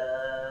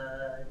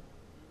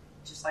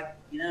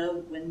you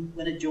know,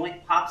 when a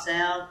joint pops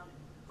out,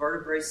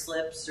 vertebrae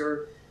slips,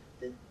 or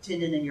the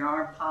tendon in your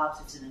arm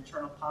pops, it's an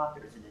internal pop.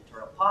 There's an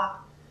internal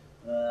pop.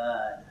 And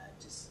I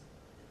just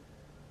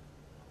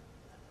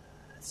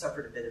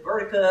suffered a bit of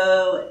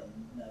vertigo, and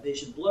my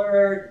vision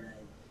blurred, and I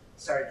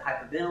started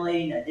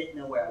hyperventilating. I didn't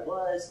know where I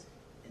was.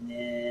 And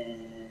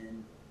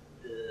then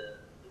the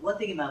one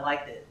thing in my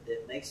life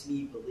that makes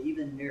me believe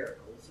in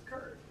miracles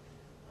occurred.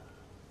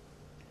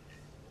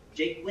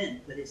 Jake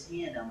Wynn put his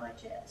hand on my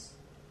chest,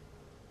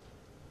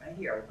 right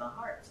here with my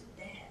heart, and said,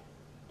 "Dad,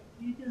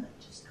 what are you doing?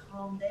 Just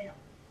calm down."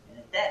 And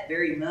at that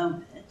very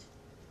moment,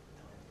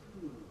 I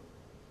went, "Ooh,"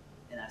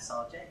 and I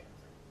saw Jake. I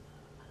was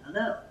like, "I don't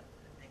know.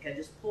 I think I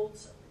just pulled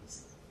something." He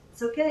said,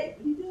 "It's okay.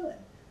 What are you doing?"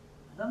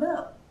 "I don't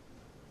know."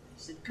 He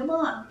said, "Come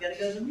on, we got to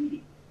go to the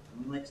meeting."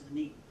 And we went to the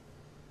meeting.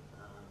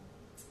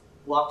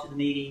 Walked to the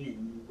meeting,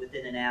 and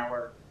within an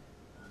hour,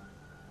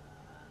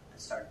 I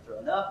started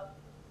throwing up.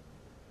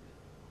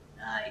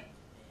 I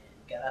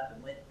got up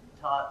and went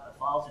and taught a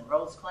Falls and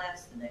Rolls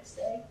class the next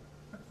day,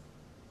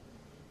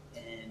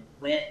 and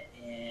went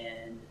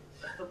and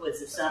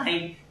was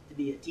assigned to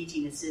be a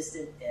teaching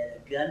assistant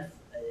at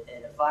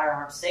a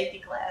firearm safety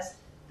class.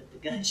 But the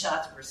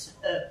gunshots were so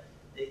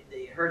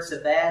they hurt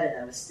so bad,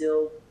 and I was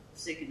still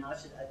sick and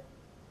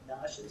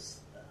nauseous.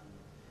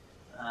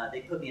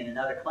 They put me in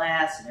another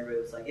class, and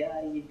everybody was like,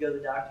 "Yeah, you need to go to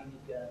the doctor. You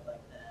need to go." Like,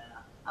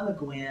 nah, I'm a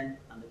Gwen.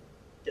 I'm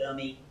a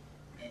dummy,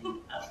 and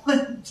I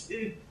wouldn't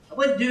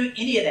do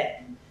any of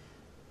that. And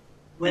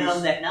went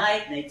home that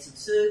night, made some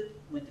soup,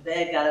 went to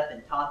bed, got up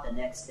and taught the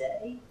next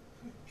day.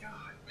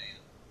 God,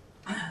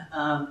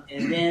 man.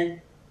 And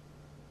then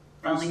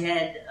finally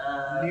had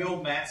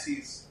Neil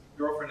Massey's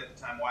girlfriend at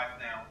the time, wife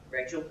now.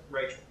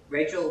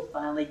 Rachel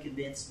finally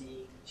convinced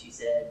me. She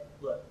said,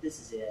 "Look, this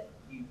is it.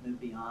 You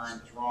move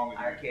beyond What's wrong with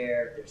our you?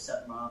 care. There's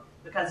something wrong."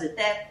 Because at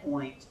that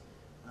point,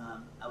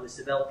 I was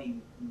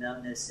developing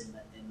numbness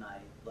in my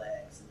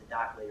legs, and the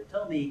doc later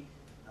told me,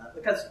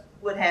 because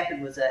what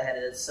happened was I had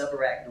a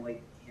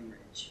subarachnoid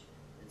hemorrhage,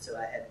 and so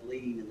I had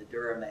bleeding in the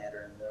dura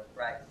mater in the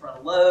right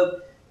frontal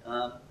lobe,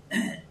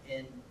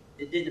 and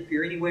it didn't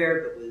appear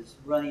anywhere, but was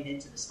running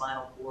into the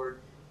spinal cord.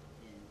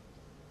 And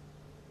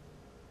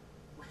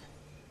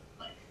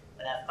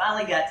when I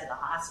finally got to the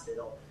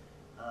hospital,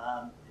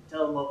 and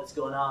told them what was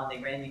going on, they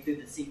ran me through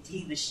the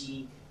CT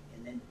machine,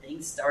 and then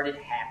things started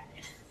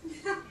happening.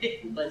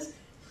 It was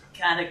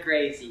kind of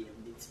crazy.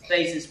 And these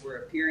faces were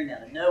appearing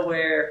out of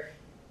nowhere.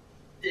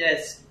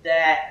 This,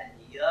 that,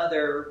 and the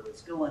other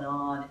was going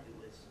on. It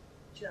was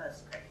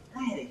just crazy.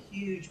 I had a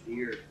huge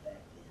beard back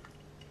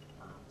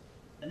then.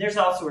 And there's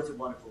all sorts of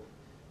wonderful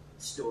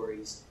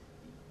stories.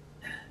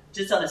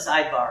 Just on a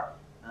sidebar,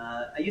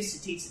 I used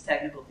to teach the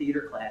technical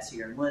theater class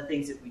here, and one of the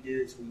things that we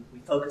do is we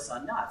focus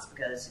on knots,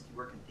 because if you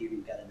work in theater,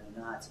 you've got to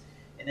know knots.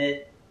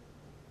 And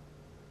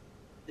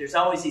there's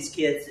always these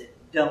kids that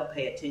don't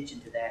pay attention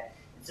to that.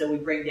 And so we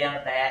bring down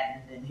a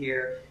bat in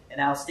here,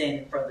 and I'll stand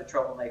in front of the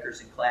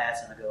troublemakers in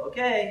class, and I go,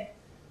 "Okay,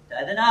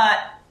 tie the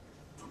knot.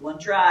 One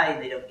try,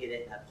 and they don't get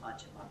it, and I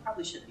punch them. I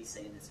probably shouldn't be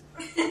saying this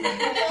in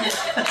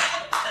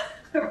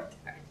front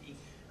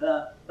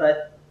of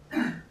but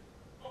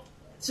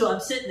so I'm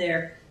sitting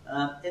there,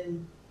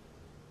 and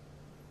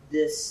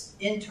this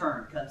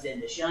intern comes in,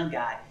 this young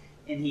guy,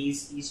 and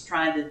he's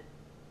trying to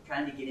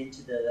get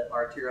into the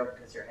arterial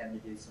because they're having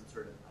to do some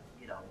sort of,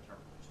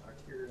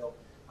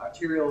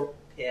 arterial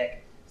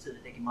pick so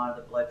that they can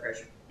monitor the blood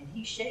pressure. And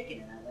he's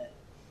shaking, and I went,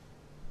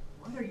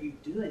 "What are you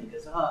doing?" He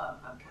goes, "Oh,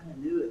 I'm kind of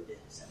new at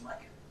this." I'm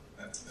like,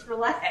 "Just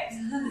relax.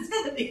 It's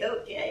going to be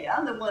okay.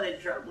 I'm the one in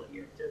trouble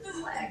here. Just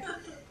relax."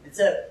 And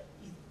so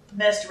he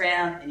messed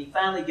around, and he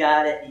finally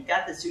got it. He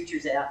got the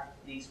sutures out,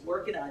 and he's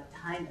working on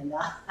tying the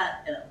knot,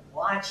 and I'm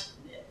watching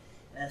it.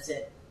 And I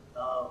said,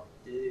 "Oh,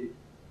 dude,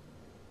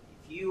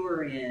 if you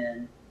were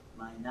in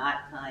my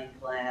knot tying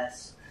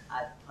class,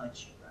 I'd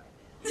punch you right now.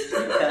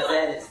 Because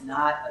that is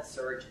not a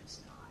surgeon's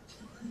knot."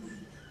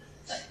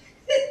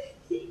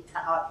 He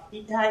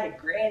tied a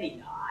granny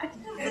knot.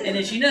 And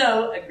as you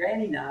know, a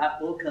granny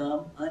knot will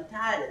come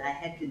untied. And I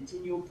had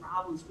continual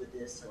problems with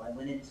this, so I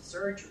went into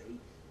surgery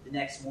the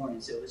next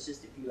morning. So it was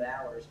just a few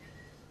hours.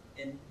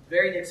 And the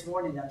very next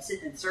morning, I'm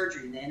sitting in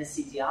surgery, and the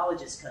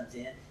anesthesiologist comes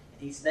in, and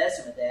he's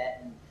messing with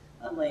that. And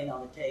I'm laying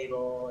on the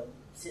table and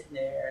sitting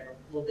there and a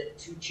little bit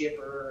too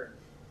chipper. And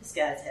this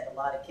guy's had a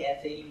lot of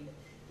caffeine.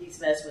 He's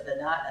messing with the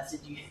knot. And I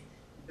said, you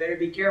better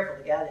be careful.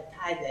 The guy that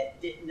tied that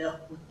didn't know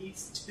what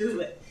he's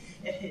doing.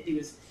 And he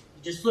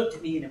just looked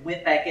at me and then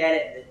went back at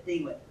it, and the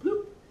thing went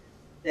bloop.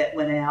 That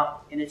went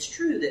out. And it's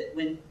true that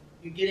when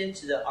you get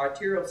into the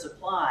arterial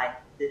supply,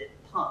 that it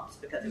pumps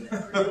because it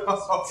went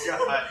Oh,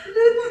 God.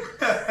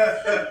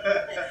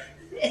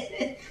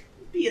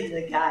 Being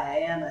the guy I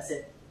am, I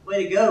said,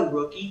 "Way to go,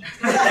 rookie."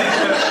 And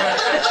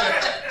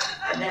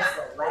that's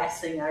the last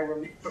thing I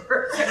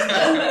remember.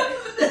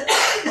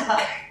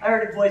 I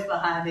heard a voice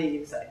behind me. He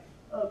was like,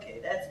 "Okay,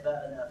 that's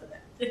about enough of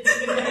that."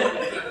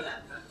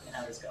 And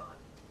I was gone.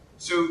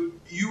 So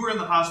you were in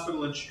the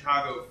hospital in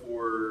Chicago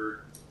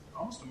for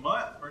almost a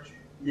month, weren't you?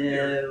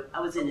 No,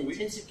 I was in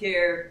intensive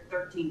care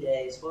 13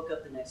 days. Woke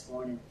up the next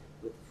morning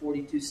with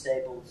 42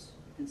 staples.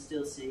 You can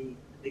still see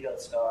the big old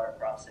scar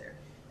across there.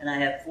 And I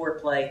have 4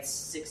 plates,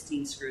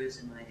 16 screws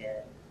in my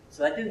head.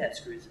 So I do have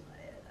screws in my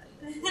head.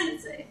 I didn't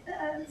say,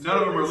 None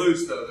of them are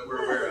loose, though, that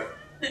we're aware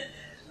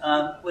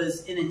of.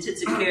 Was in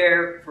intensive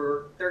care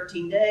for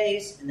 13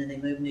 days, and then they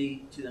moved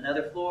me to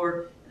another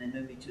floor, and then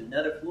moved me to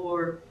another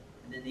floor,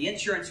 and then the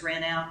insurance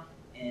ran out,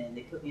 and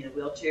they put me in a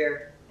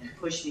wheelchair and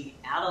pushed me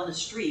out on the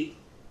street,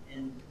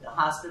 and the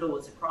hospital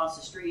was across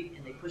the street,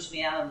 and they pushed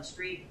me out on the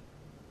street,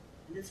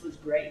 and this was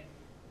great.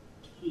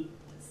 He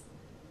was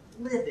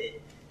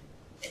livid,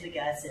 and the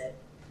guy said,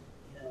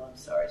 "I'm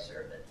sorry,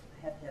 sir, but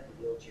I have to have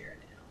a wheelchair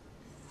now."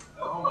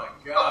 Oh, my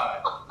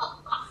God.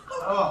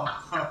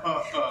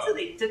 Oh. So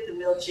they took the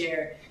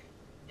wheelchair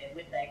and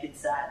went back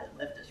inside and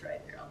left us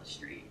right there on the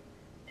street.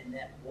 And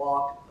that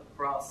walk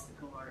across the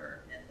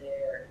corner and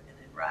there and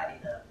then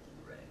riding up to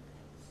the road,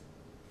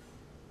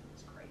 it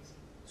was crazy.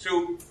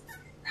 So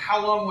how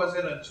long was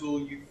it until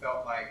you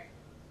felt like,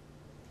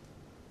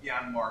 yeah,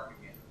 I'm Mark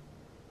again?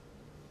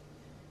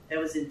 That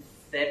was in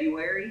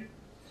February,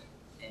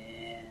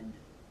 and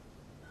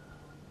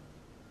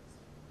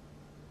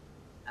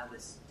I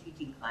was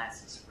teaching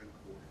classes spring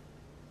quarter.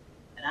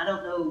 And I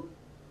don't know,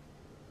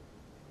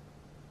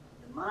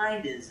 the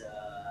mind is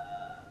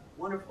a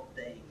wonderful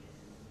thing.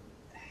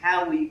 And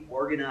how we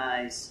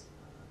organize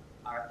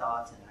our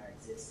thoughts and our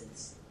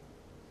existence,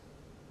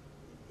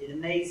 it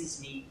amazes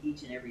me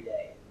each and every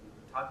day. We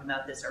were talking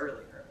about this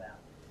earlier, about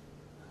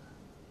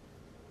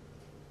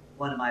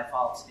one of my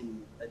faults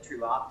being a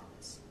true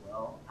optimist.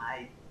 Well,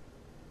 I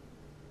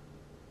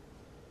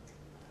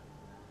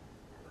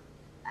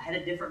had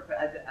a different.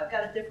 I've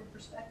got a different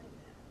perspective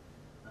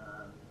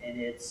now, and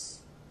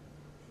it's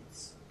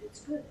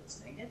good. It's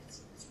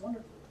magnificent. It's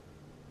wonderful.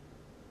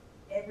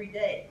 Every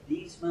day,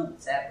 these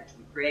moments, that which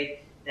we create,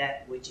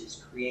 that which is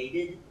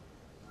created.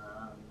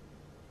 I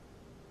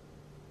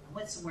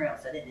went somewhere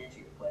else. I didn't answer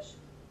your question.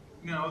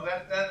 No,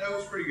 that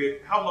was pretty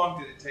good. How long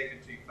did it take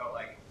until you felt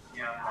like,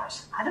 yeah, I'm Mark?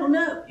 Gosh, I don't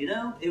know.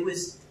 It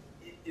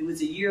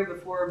was a year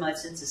before my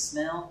sense of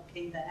smell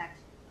came back.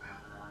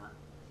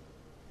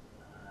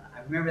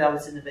 I remember I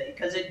was in the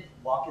because I'd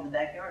walk in the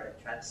backyard.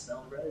 I tried to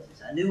smell the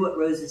roses. I knew what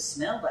roses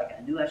smelled like.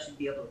 I knew I should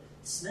be able to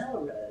smell a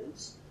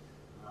rose.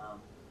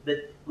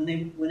 But when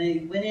they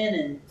went in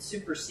and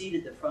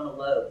superseded the frontal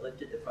lobe,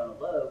 lifted the frontal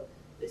lobe,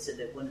 they said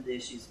that one of the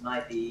issues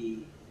might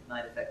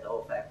affect the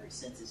olfactory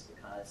senses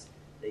because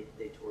they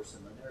tore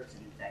some of the nerves,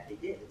 and in fact they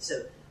did. And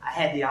so I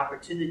had the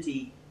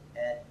opportunity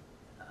at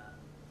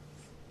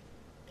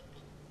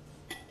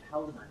how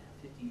old am I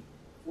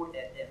now?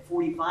 At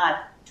 45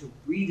 to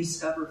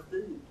rediscover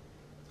food.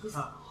 It was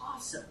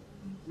awesome,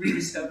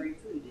 rediscovering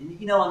food.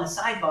 And on the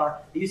sidebar,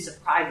 I used to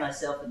pride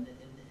myself in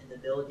the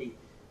ability.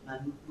 My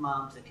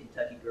mom's a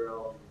Kentucky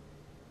girl, and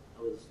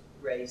I was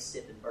raised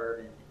sipping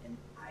bourbon, and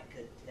I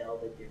could tell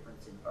the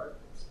difference in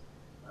bourbons,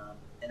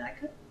 and I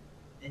could.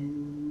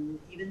 And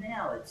even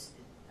now,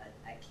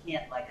 I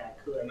can't like I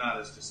could. Not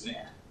as distinct.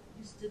 Yeah.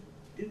 Just to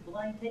do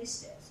blind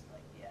taste tests.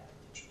 Like, yeah.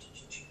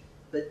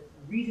 But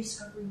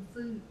rediscovering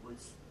food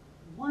was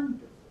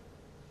wonderful.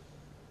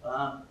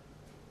 I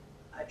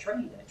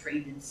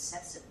trained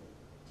incessantly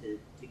to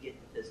get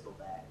the physical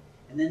back.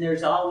 And then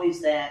there's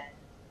always that,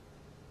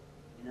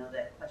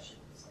 that question.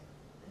 It's like,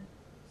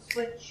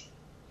 switch.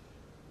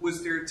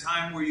 Was there a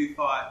time where you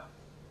thought,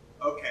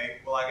 okay,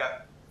 well, I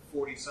got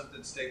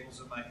 40-something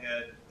staples in my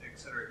head, et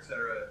cetera,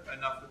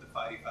 enough with the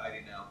fighty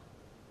now?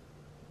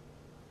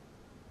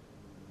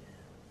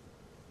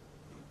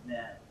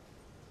 No.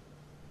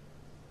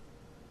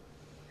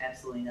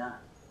 Absolutely not.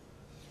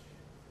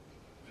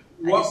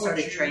 I just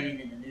started training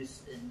in the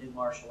new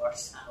martial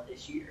arts style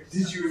this year.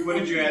 So. What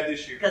did you add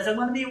this year? Because I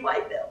want to be a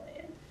white belt,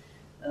 man.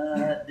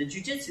 The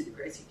jiu-jitsu, the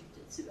Gracie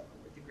Jiu-Jitsu.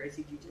 I'm with the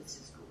Gracie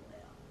Jiu-Jitsu school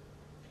now.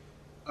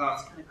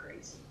 It's kind of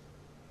crazy.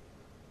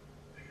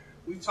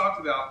 We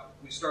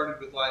started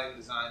with lighting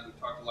design. We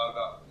talked a lot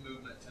about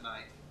movement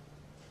tonight.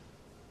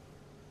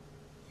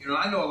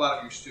 I know a lot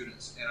of your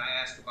students, and I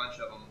asked a bunch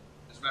of them.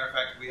 As a matter of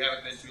fact, if we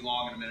haven't been too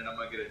long in a minute, I'm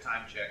going to get a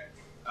time check.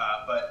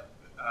 But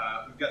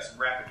we've got some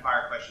rapid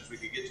fire questions we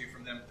could get to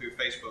from them through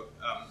Facebook.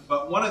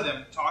 But one of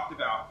them talked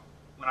about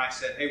when I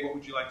said, "Hey, what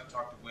would you like to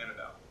talk to Gwen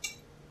about?"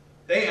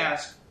 They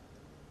asked,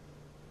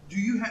 are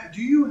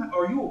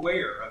you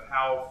aware of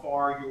how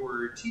far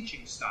your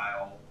teaching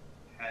style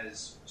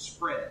has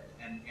spread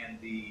and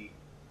the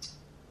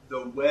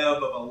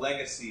web of a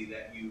legacy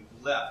that you've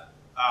left?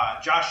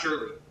 Josh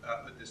Shirley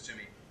put this to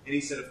me. And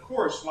he said, of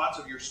course, lots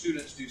of your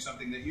students do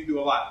something that you do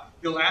a lot.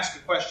 He'll ask a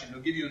question. He'll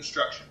give you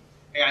instruction.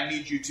 Hey, I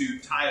need you to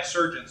tie a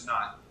surgeon's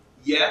knot.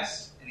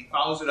 Yes. And he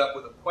follows it up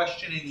with a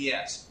question and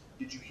yes.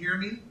 Did you hear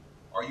me?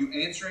 Are you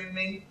answering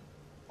me?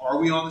 Are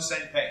we on the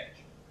same page?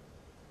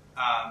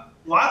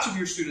 Lots of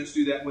your students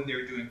do that when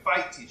they're doing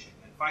fight teaching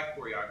and fight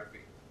choreography.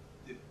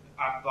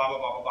 Blah, blah, blah,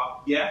 blah,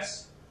 blah.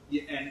 Yes.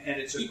 And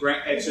it's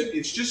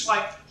just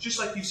like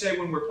you say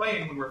when we're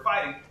playing, when we're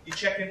fighting, you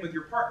check in with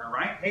your partner,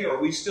 right? Hey, are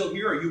we still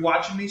here? Are you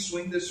watching me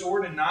swing this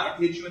sword and not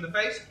hit you in the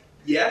face?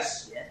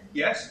 Yes. Yeah.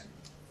 Yes.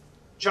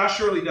 Josh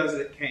Shirley does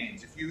it at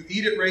Canes. If you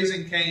eat at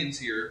Raising Canes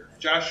here,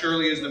 Josh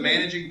Shirley is the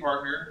managing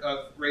partner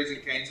of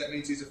Raising Canes. That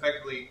means he's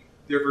effectively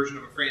their version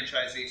of a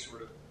franchisee,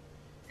 sort of.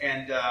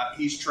 And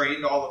he's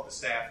trained all of the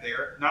staff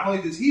there. Not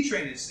only does he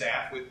train his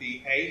staff with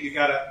hey, you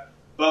got to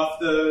buff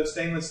the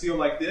stainless steel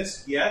like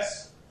this.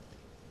 Yes.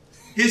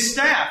 His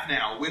staff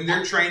now, when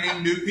they're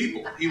training new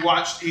people, he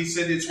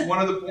said it's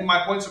one of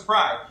my points of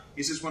pride.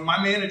 He says, when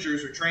my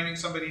managers are training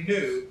somebody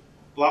new,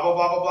 blah, blah,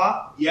 blah, blah,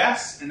 blah,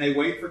 yes, and they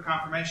wait for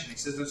confirmation. He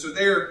says, and so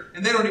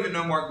they don't even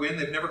know Mark Gwynn.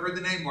 They've never heard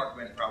the name Mark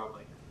Gwynn,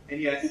 probably. And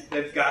yet,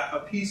 they've got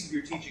a piece of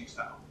your teaching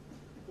style.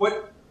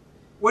 What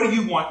do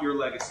you want your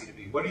legacy to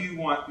be? What do you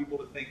want people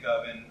to think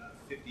of in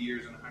 50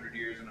 years and 100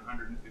 years and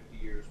 150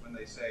 years when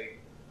they say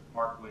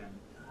Mark Gwynn?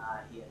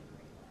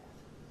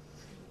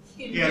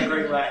 He had a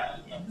great laugh.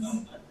 He had a great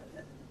laugh.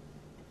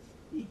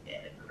 He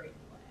had a great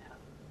laugh.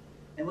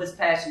 And was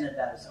passionate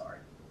about his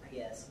art, I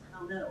guess. I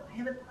don't know. I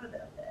haven't thought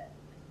about that.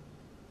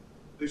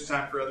 There's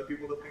time for other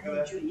people to think of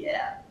that?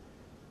 I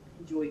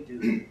enjoy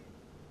doing it.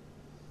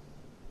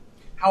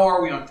 How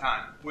are we on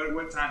time?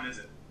 What time is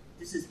it?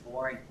 This is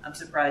boring. I'm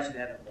surprised you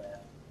haven't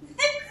left.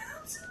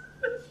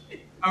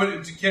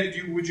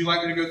 Would you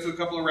like me to go through a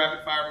couple of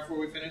rapid fire before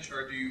we finish,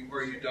 or are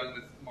you done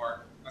with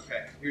Mark?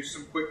 Okay, here's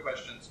some quick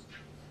questions.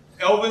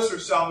 Elvis or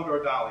Salvador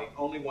Dali?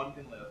 Only one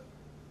can live.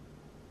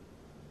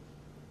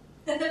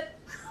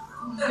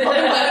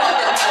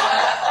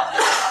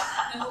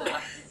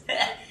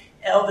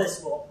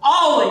 Elvis will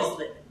always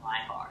live in my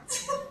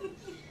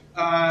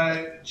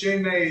heart.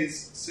 Jay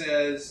Mays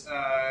says,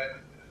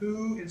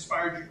 who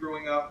inspired you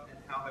growing up, and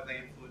how have they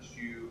influenced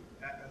you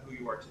at who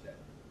you are today?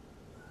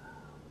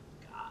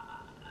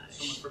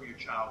 Someone from your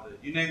childhood.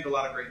 You named a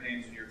lot of great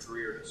names in your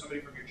career, but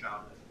somebody from your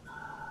childhood.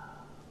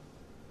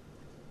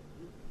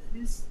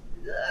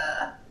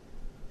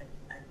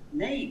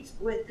 Names.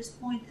 Boy, at this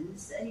point, in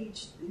this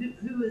age,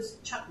 who is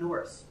Chuck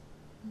Norris?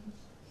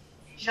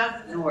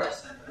 Chuck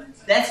Norris.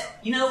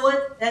 You know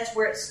what? That's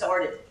where it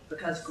started,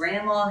 because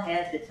Grandma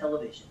had the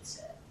television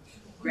set.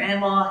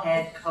 Grandma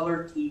had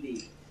color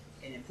TV.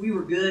 And if we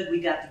were good, we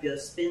got to go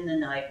spend the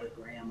night with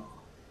Grandma.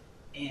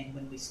 And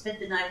when we spent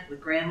the night with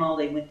Grandma,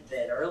 they went to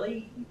bed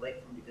early. You wait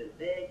for them to go to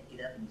bed, you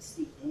get up and you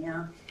sneak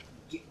down,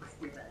 you get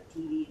right by the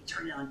TV,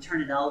 turn it on,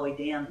 turn it all the way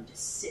down, and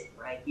just sit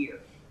right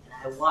here. And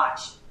I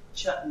watched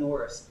Chuck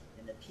Norris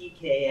in the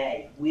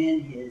PKA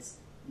win his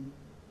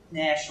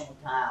national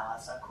title. I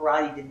saw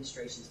karate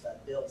demonstrations by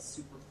Bill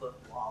Superfoot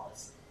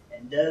Wallace.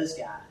 And those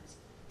guys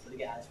were the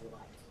guys who were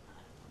like,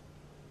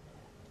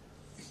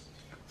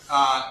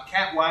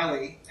 Kat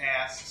Wiley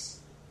asks,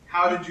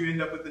 how did you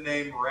end up with the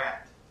name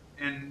Rat?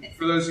 And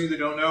for those of you that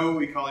don't know,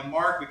 we call him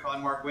Mark. We call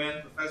him Mark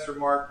Gwynn, Professor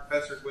Mark,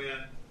 Professor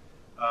Gwynn,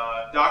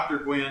 Dr.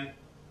 Gwynn,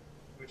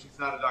 which he's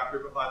not a doctor,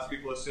 but lots of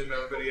people assume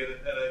everybody at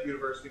a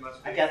university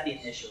must be. I got the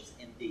initials,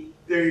 MD.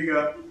 There you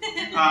go.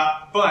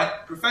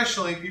 But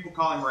professionally, people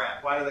call him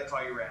Rat. Why do they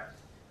call you Rat?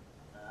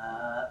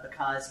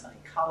 because my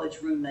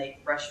college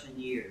roommate freshman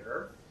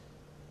year,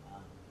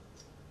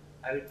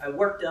 I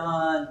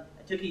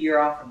took a year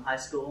off from high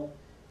school,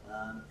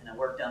 and I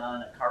worked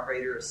on a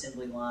carburetor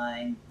assembly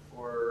line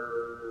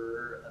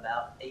for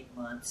about 8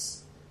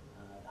 months,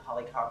 the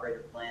Holly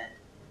Carburetor plant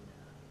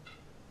in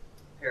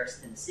Paris,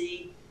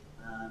 Tennessee,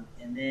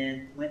 and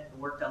then went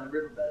and worked on the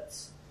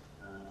riverboats.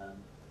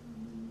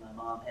 My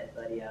mom had a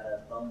buddy out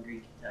of Bowling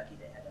Green, Kentucky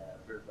that had a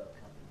riverboat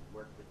company.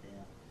 Worked with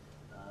them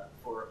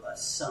for a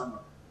summer,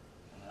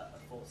 a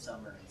full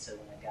summer. And so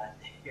when I got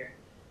there,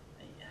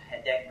 I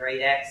had that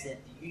great accent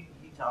that you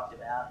talked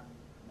about. And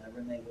my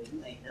roommate goes,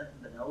 "You ain't nothing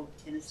but an old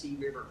Tennessee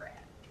river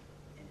rat,"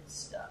 and it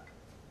stuck.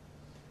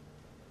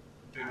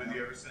 Been with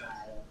you ever since.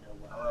 I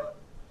don't know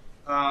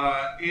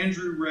why.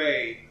 Andrew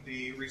Ray,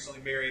 the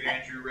recently married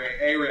Andrew Ray,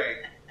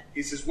 A-Ray.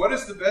 He says, "What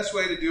is the best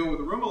way to deal with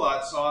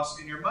remoulade sauce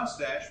in your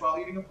mustache while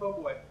eating a po'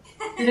 boy?"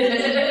 Well,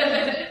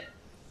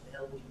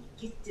 when you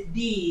get to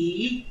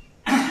be,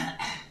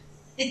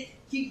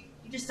 you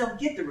just don't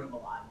get the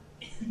remoulade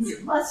in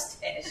your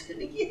mustache to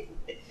begin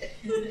with.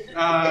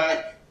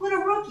 What a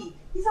rookie.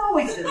 He's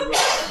always been a rookie.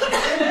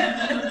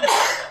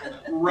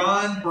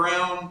 Ron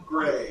Brown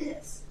Gray.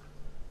 Yes.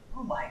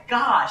 Oh my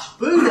gosh,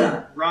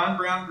 Buddha. Ron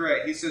Brown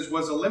Gray. He says,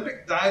 "Was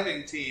Olympic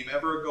diving team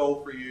ever a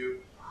goal for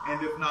you?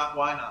 And if not,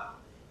 why not?"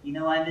 You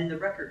know, I'm in the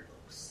record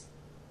books.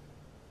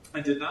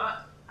 I did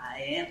not. I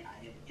am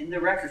in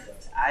the record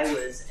books. I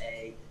was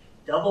a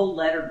double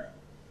letterman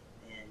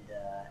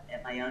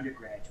at my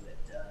undergraduate,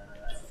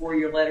 a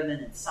 4-year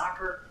letterman in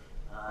soccer,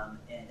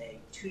 and a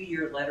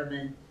 2-year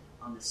letterman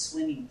on the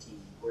swimming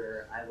team,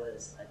 where I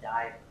was a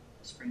diver,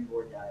 a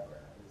springboard diver.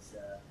 I was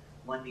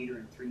 1 meter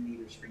and 3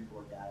 meter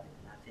springboard diving,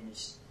 and I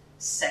finished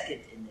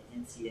second in the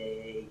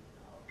NCAA.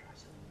 Oh gosh,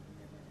 I don't even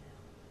remember now.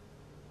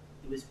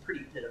 It was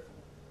pretty pitiful.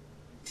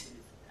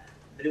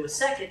 But it was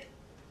second.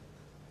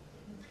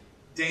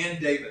 Dan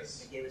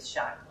Davis. They gave us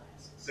shot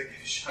glasses.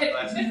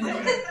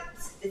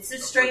 It's the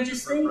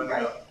strangest thing,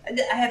 right?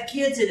 I have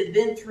kids that have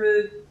been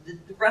through the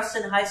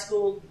Ruston High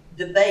School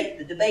debate,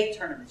 the debate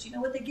tournaments. You know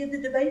what they give the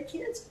debate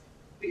kids?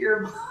 Beer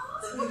mugs.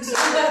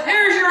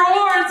 Here's your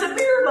award, it's a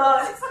beer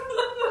mug.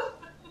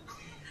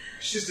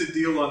 It's just a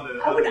deal on the...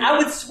 I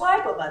would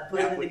swipe them. I'd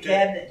put them in the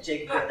cabinet and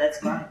shake it.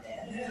 That's mine,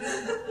 Dad.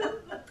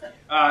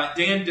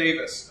 Dan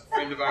Davis, a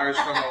friend of ours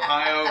from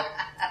Ohio.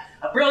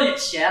 A brilliant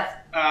chef.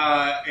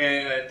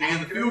 And Dan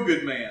the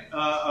Feel-Good Man.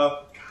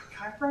 A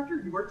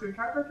chiropractor? You worked in a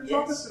chiropractor's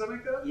office? Did I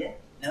make that up? Yeah.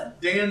 No.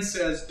 Dan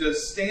says,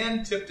 "Does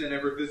Stan Tipton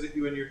ever visit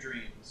you in your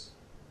dreams?"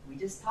 We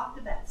just talked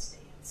about Stan.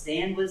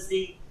 Stan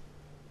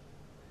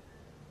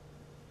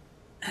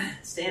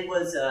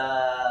was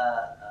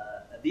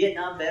a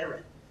Vietnam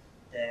veteran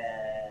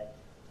that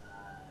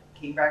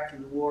came back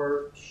from the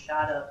war,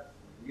 shot up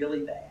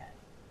really bad.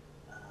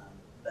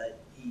 But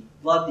he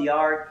loved the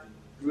art.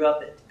 He grew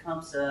up at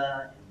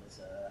Tecumseh and was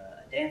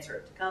a dancer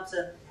at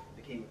Tecumseh,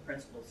 became a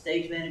principal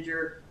stage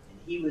manager, and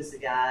he was the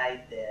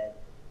guy that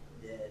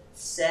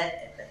sat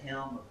at the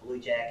helm of Blue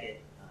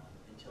Jacket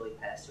until he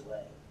passed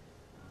away.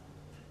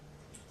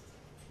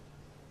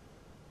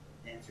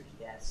 The answer is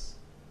yes.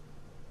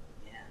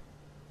 Yeah.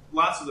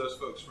 Lots of those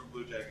folks from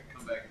Blue Jacket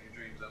come back in your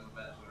dreams, I'm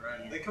imagining,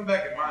 right? Yeah. They come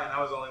back in mine. I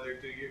was only there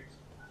 2 years.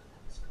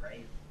 That's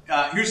great.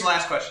 Here's the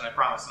last question, I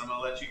promise, and I'm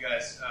going to let you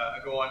guys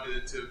go on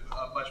to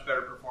much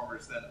better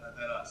performers than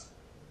us.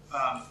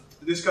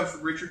 This comes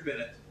from Richard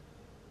Bennett.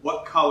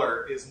 What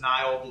color is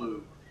Nile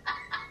blue?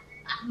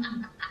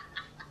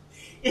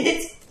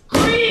 It's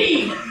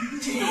green!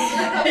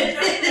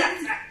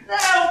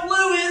 Nile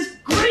blue is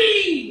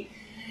green!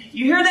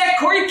 You hear that,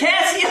 Corey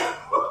Cassio?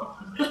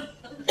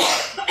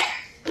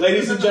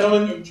 Ladies and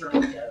gentlemen,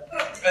 Internal joke.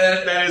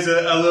 that is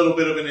a little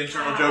bit of an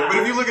internal joke, but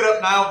if you look it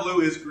up, Nile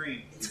blue is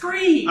green. It's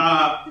green!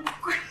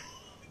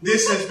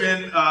 This has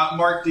been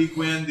Mark D.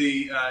 Gwynn,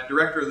 the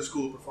director of the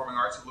School of Performing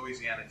Arts at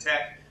Louisiana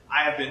Tech.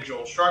 I have been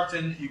Joel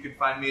Sharpton. You can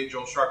find me at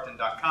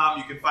joelsharpton.com.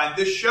 You can find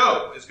this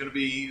show is going to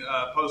be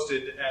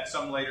posted at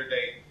some later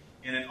date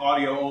in an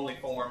audio-only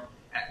form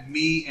at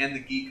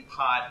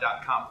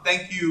meandthegeekpod.com.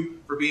 Thank you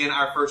for being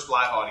our first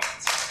live audience.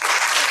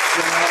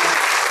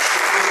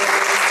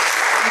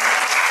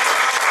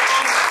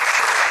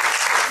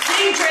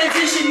 Sing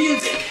transition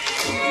music.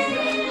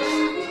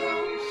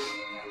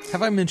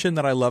 Have I mentioned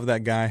that I love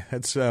that guy?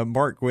 That's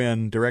Mark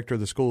Gwynn, director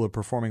of the School of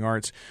Performing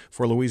Arts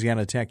for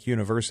Louisiana Tech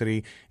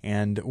University,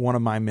 and one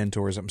of my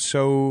mentors. I'm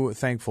so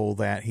thankful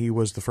that he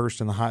was the first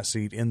in the hot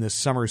seat in this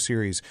summer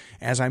series.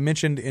 As I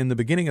mentioned in the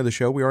beginning of the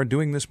show, we are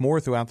doing this more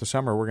throughout the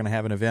summer. We're going to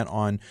have an event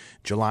on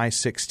July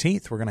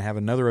 16th. We're going to have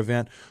another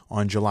event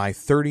on July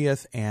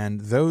 30th,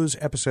 and those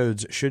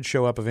episodes should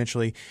show up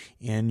eventually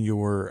in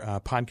your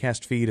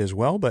podcast feed as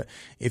well. But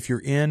if you're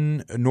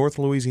in North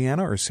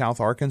Louisiana or South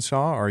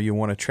Arkansas, or you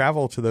want to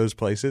travel to those those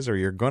places, or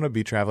you're going to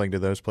be traveling to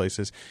those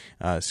places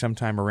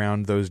sometime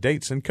around those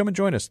dates, and come and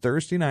join us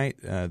Thursday night,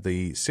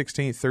 the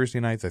 16th, Thursday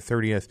night, the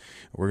 30th.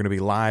 We're going to be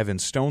live in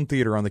Stone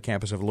Theater on the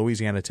campus of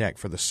Louisiana Tech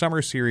for the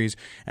summer series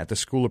at the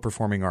School of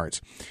Performing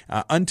Arts.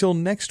 Until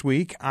next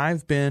week,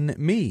 I've been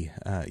me.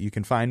 You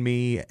can find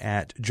me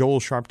at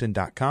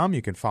joelsharpton.com.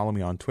 You can follow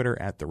me on Twitter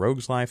at The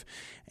Rogues Life,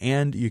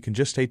 and you can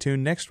just stay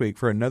tuned next week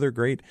for another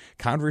great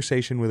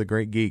conversation with a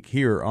great geek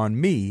here on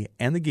Me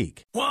and the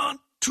Geek. 1,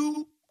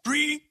 2,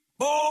 3,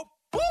 4.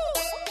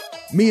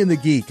 Me and the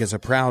Geek is a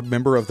proud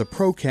member of the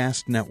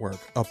Procast Network,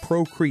 a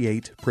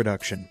Procreate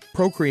production.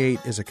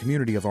 Procreate is a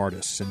community of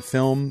artists in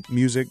film,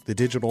 music, the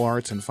digital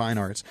arts, and fine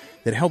arts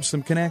that helps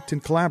them connect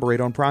and collaborate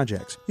on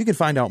projects. You can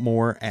find out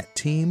more at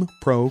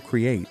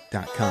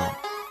teamprocreate.com.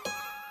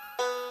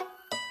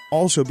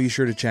 Also, be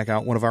sure to check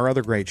out one of our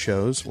other great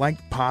shows, like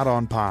Pod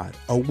on Pod,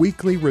 a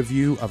weekly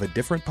review of a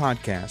different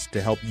podcast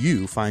to help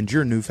you find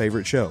your new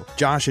favorite show.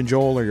 Josh and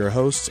Joel are your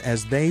hosts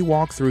as they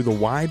walk through the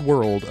wide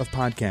world of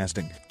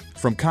podcasting.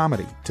 From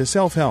comedy to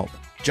self-help,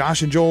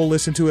 Josh and Joel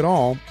listen to it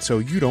all so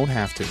you don't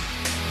have to.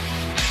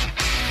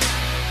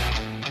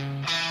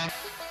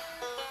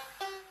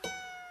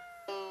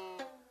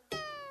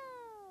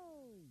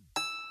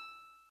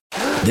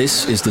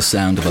 This is the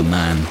sound of a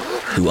man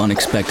who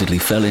unexpectedly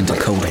fell into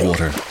cold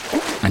water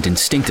and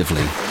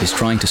instinctively is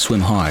trying to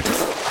swim hard.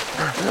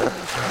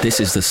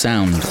 This is the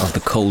sound of the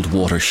cold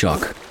water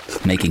shock,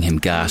 making him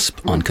gasp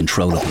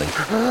uncontrollably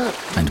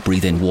and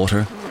breathe in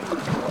water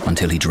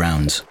until he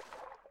drowns.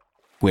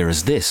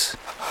 Whereas this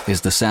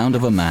is the sound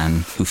of a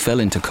man who fell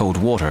into cold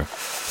water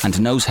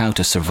and knows how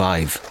to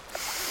survive.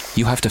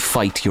 You have to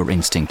fight your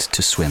instinct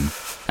to swim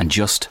and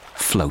just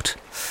float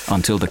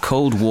until the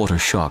cold water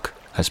shock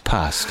has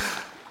passed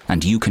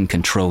and you can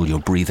control your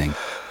breathing.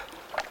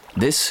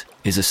 This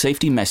is a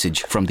safety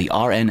message from the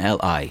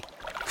RNLI.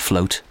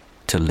 Float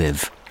to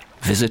live.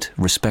 Visit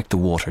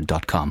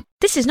respectthewater.com.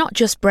 This is not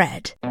just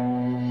bread.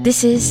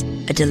 This is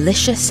a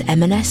delicious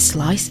M&S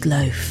sliced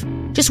loaf.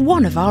 Just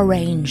one of our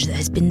range that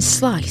has been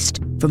sliced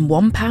from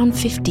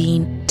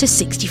 £1.15 to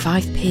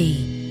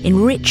 65p.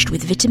 Enriched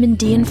with vitamin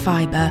D and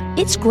fibre,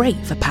 it's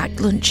great for packed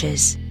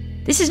lunches.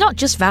 This is not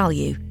just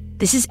value.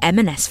 This is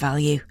M&S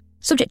value.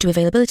 Subject to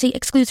availability,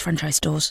 excludes franchise stores.